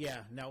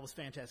 Yeah. No, it was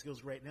fantastic. It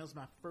was great. And that was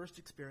my first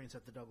experience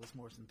at the Douglas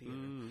Morrison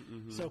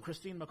Theater. So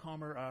Christine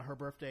McComber, her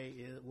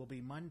birthday will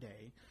be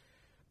Monday.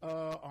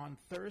 On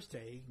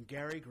Thursday,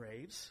 Gary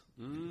Graves,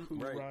 who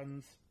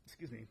runs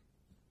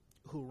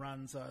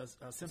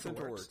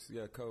Simpleworks.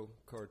 Yeah,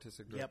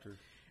 co-artistic director.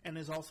 And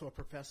is also a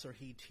professor.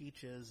 He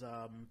teaches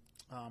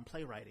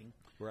playwriting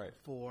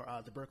for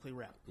the Berkeley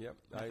Rep. Yep.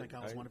 I think I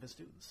was one of his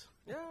students.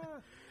 Yeah.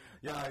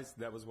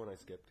 That was one I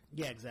skipped.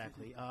 Yeah,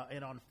 exactly.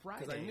 And on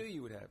Friday... Because I knew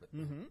you would have it.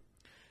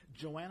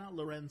 Joanna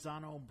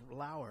Lorenzano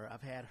Blauer,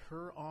 I've had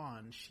her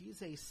on.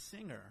 She's a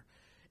singer,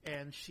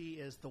 and she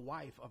is the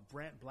wife of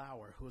Brant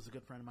Blauer, who is a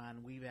good friend of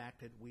mine.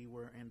 We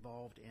were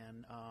involved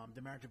in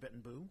The Marriage of Bet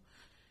and Boo.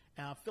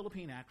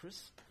 Philippine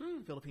actress,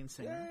 Philippine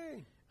singer.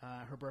 Yay.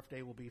 Her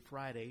birthday will be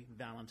Friday,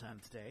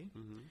 Valentine's Day.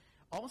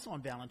 Also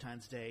on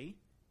Valentine's Day,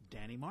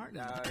 Danny Martin.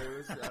 I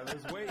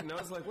was waiting. I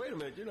was like, wait a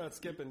minute, you're not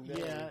skipping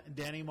Danny. Yeah,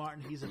 Danny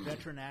Martin. He's a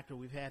veteran actor.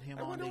 We've had him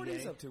I on wonder the what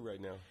he's up to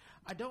right now.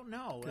 I don't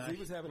know. Because he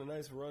was having a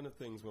nice run of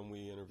things when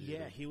we interviewed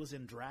him. Yeah, he was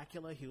in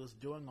Dracula. He was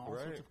doing all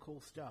sorts of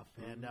cool stuff,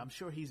 and I'm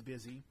sure he's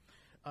busy.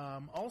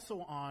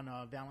 Also on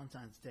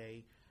Valentine's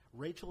Day,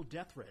 Rachel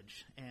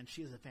Dethridge, and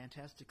she is a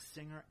fantastic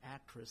singer,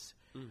 actress.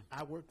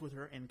 I worked with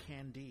her in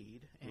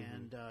Candide,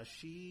 and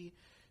she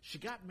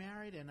got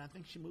married, and I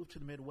think she moved to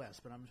the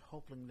Midwest, but I'm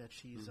hoping that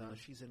she's an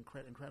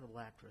incredible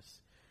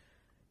actress.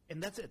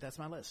 And that's it. That's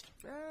my list.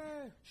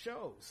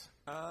 Shows.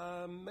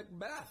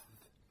 Macbeth.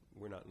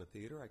 We're not in the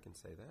theater, I can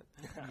say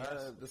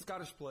that. The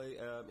Scottish play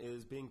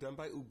is being done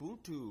by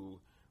Ubuntu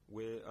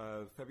with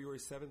February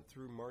 7th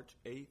through March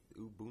 8th,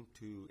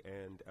 Ubuntu,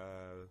 and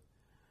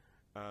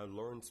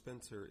Lauren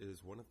Spencer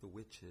is one of the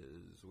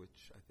witches,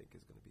 which I think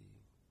is going to be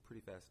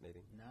pretty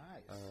fascinating.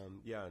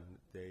 Nice.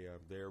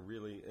 They're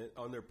really,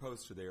 on their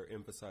poster, they are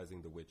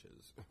emphasizing the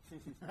witches.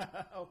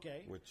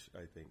 Okay. Which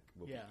I think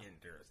will be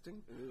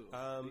interesting. Ooh,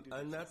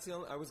 and that's the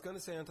only, I was going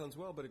to say Anton's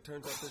Well, but it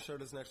turns out this show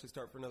doesn't actually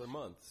start for another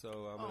month, so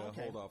I'm going to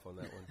hold off on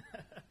that one.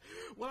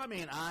 Well, I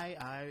mean,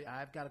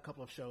 I've got a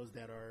couple of shows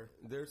that are...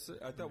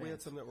 I thought we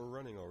had some that were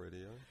running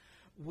already, huh?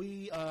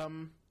 We...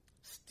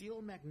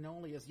 Steel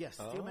Magnolias, yes,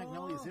 Steel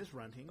Magnolias is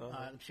running.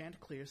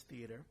 Chanticleer's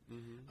Theater.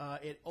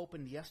 It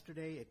opened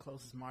yesterday. It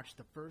closes March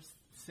the 1st.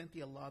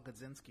 Cynthia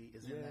Lagodzinski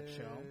is in that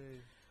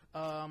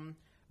show.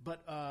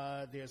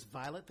 But there's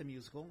Violet the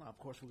Musical. Of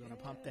course, we're going to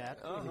pump that,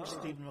 which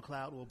Stephen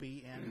McCloud will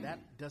be in. That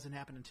doesn't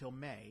happen until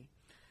May.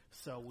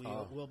 So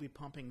we'll be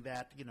pumping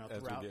that, throughout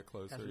as we get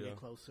closer. Get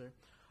closer.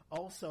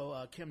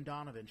 Also, Kim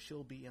Donovan,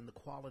 she'll be in The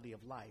Quality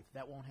of Life.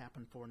 That won't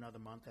happen for another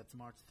month. That's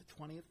March the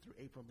 20th through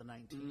April the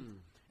 19th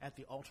at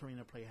the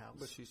Altarina Playhouse.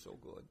 But she's so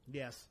good.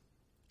 Yes.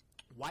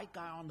 White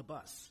Guy on the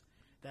Bus.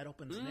 That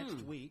opens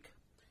next week.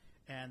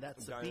 And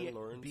that's Diane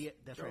Lawrence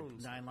that's Jones.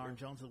 right. Diane Lawrence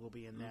Jones will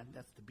be in that.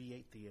 That's the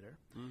B8 Theater.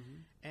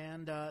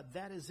 And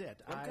that is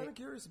it. I'm kind of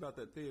curious about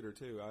that theater,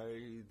 too.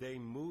 They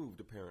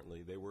moved,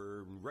 apparently. They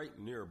were right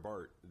near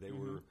BART. They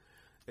were...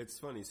 It's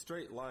funny,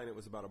 straight line, it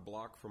was about a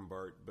block from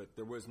BART, but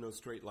there was no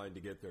straight line to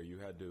get there. You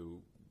had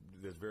to,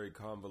 this very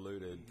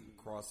convoluted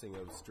crossing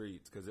of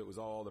streets, because it was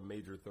all the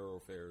major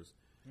thoroughfares.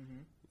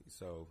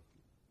 So,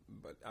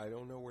 but I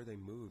don't know where they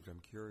moved. I'm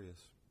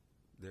curious.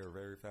 They're a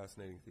very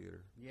fascinating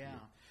theater. Yeah.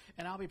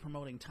 And I'll be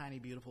promoting Tiny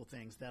Beautiful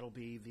Things. That'll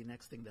be the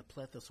next thing that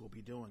Plethys will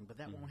be doing, but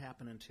that won't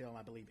happen until,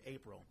 I believe,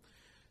 April.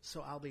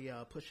 So I'll be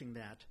pushing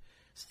that.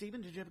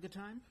 Stephen, did you have a good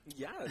time?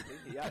 Yeah.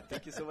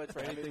 Thank you so much for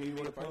having me. Anything you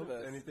want to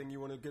promote? Anything you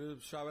want to get a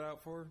shout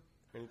out for?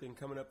 Anything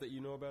coming up that you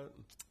know about?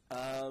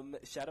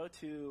 Shout out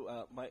to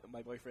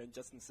my boyfriend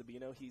Justin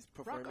Sabino. He's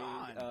performing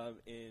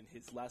in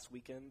his last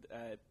weekend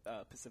at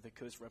Pacific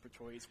Coast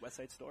Repertory's West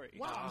Side Story.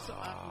 Wow!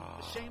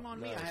 So, shame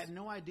on me. I had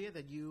no idea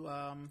that you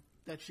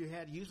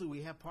had. Usually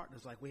we have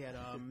partners like we had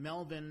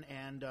Melvin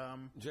and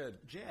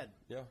Jed.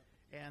 Yeah.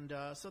 And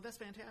so that's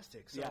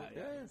fantastic. So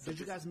So did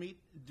you guys meet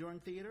during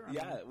theater?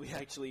 We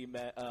actually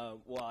met.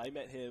 I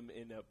met him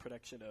in a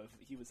production of.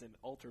 He was in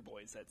Altar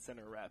Boys at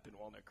Center Rep in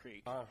Walnut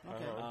Creek.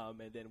 Okay.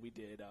 And then we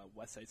did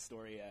West Side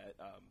Story at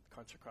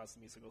Contra Cross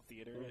Musical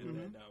Theater,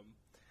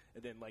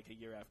 and then like a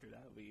year after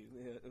that, we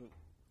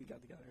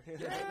got together.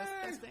 Yeah,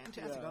 that's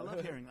fantastic. I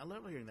love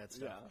hearing that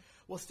stuff. Yeah.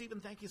 Well, Stephen,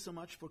 thank you so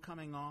much for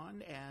coming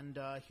on. And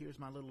here's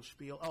my little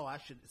spiel. Oh, I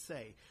should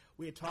say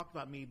we had talked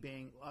about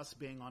us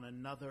being on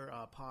another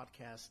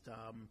podcast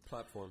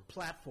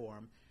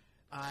platform.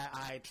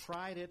 I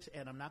tried it,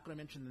 and I'm not going to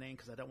mention the name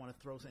because I don't want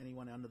to throw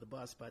anyone under the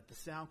bus. But the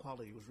sound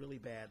quality was really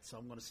bad,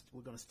 so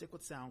we're going to stick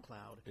with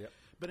SoundCloud. Yep.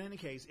 But in any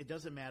case, it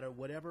doesn't matter.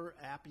 Whatever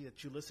app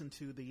that you listen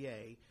to, the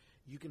Yay,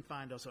 you can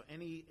find us on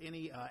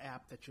any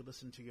app that you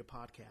listen to your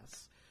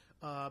podcasts.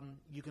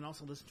 You can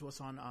also listen to us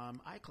on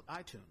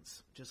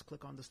iTunes. Just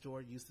click on the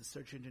store, use the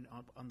search engine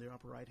on the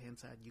upper right-hand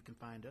side. You can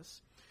find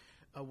us.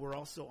 We're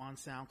also on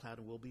SoundCloud,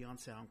 and we'll be on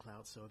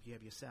SoundCloud. So if you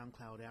have your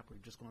SoundCloud app, or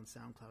just go on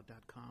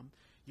SoundCloud.com,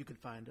 you can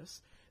find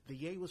us. The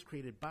Yay was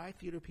created by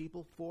theater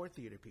people for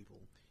theater people.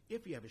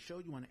 If you have a show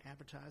you want to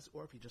advertise,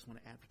 or if you just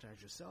want to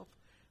advertise yourself,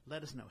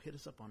 let us know. Hit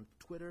us up on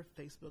Twitter,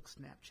 Facebook,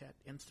 Snapchat,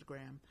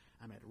 Instagram.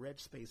 I'm at Reg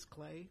Space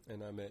Clay.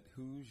 And I'm at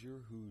Who's Your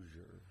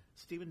Hoosier.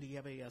 Stephen, do you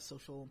have a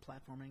social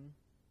platforming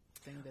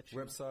thing that you...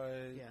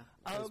 Website? Yeah.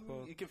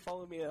 Facebook? You can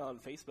follow me on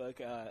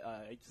Facebook.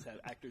 I just have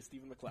actor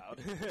Stephen McCloud.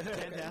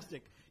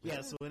 Fantastic.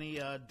 Yeah, so any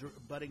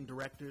budding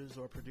directors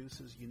or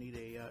producers, you need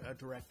a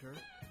director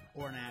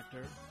or an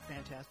actor,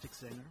 fantastic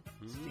singer,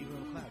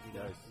 Stephen McCloud.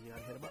 You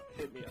gotta hit him up.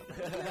 Hit me up.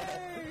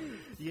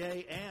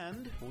 Yay,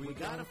 and we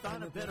gotta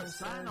find a better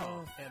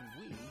sign-off. And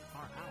we...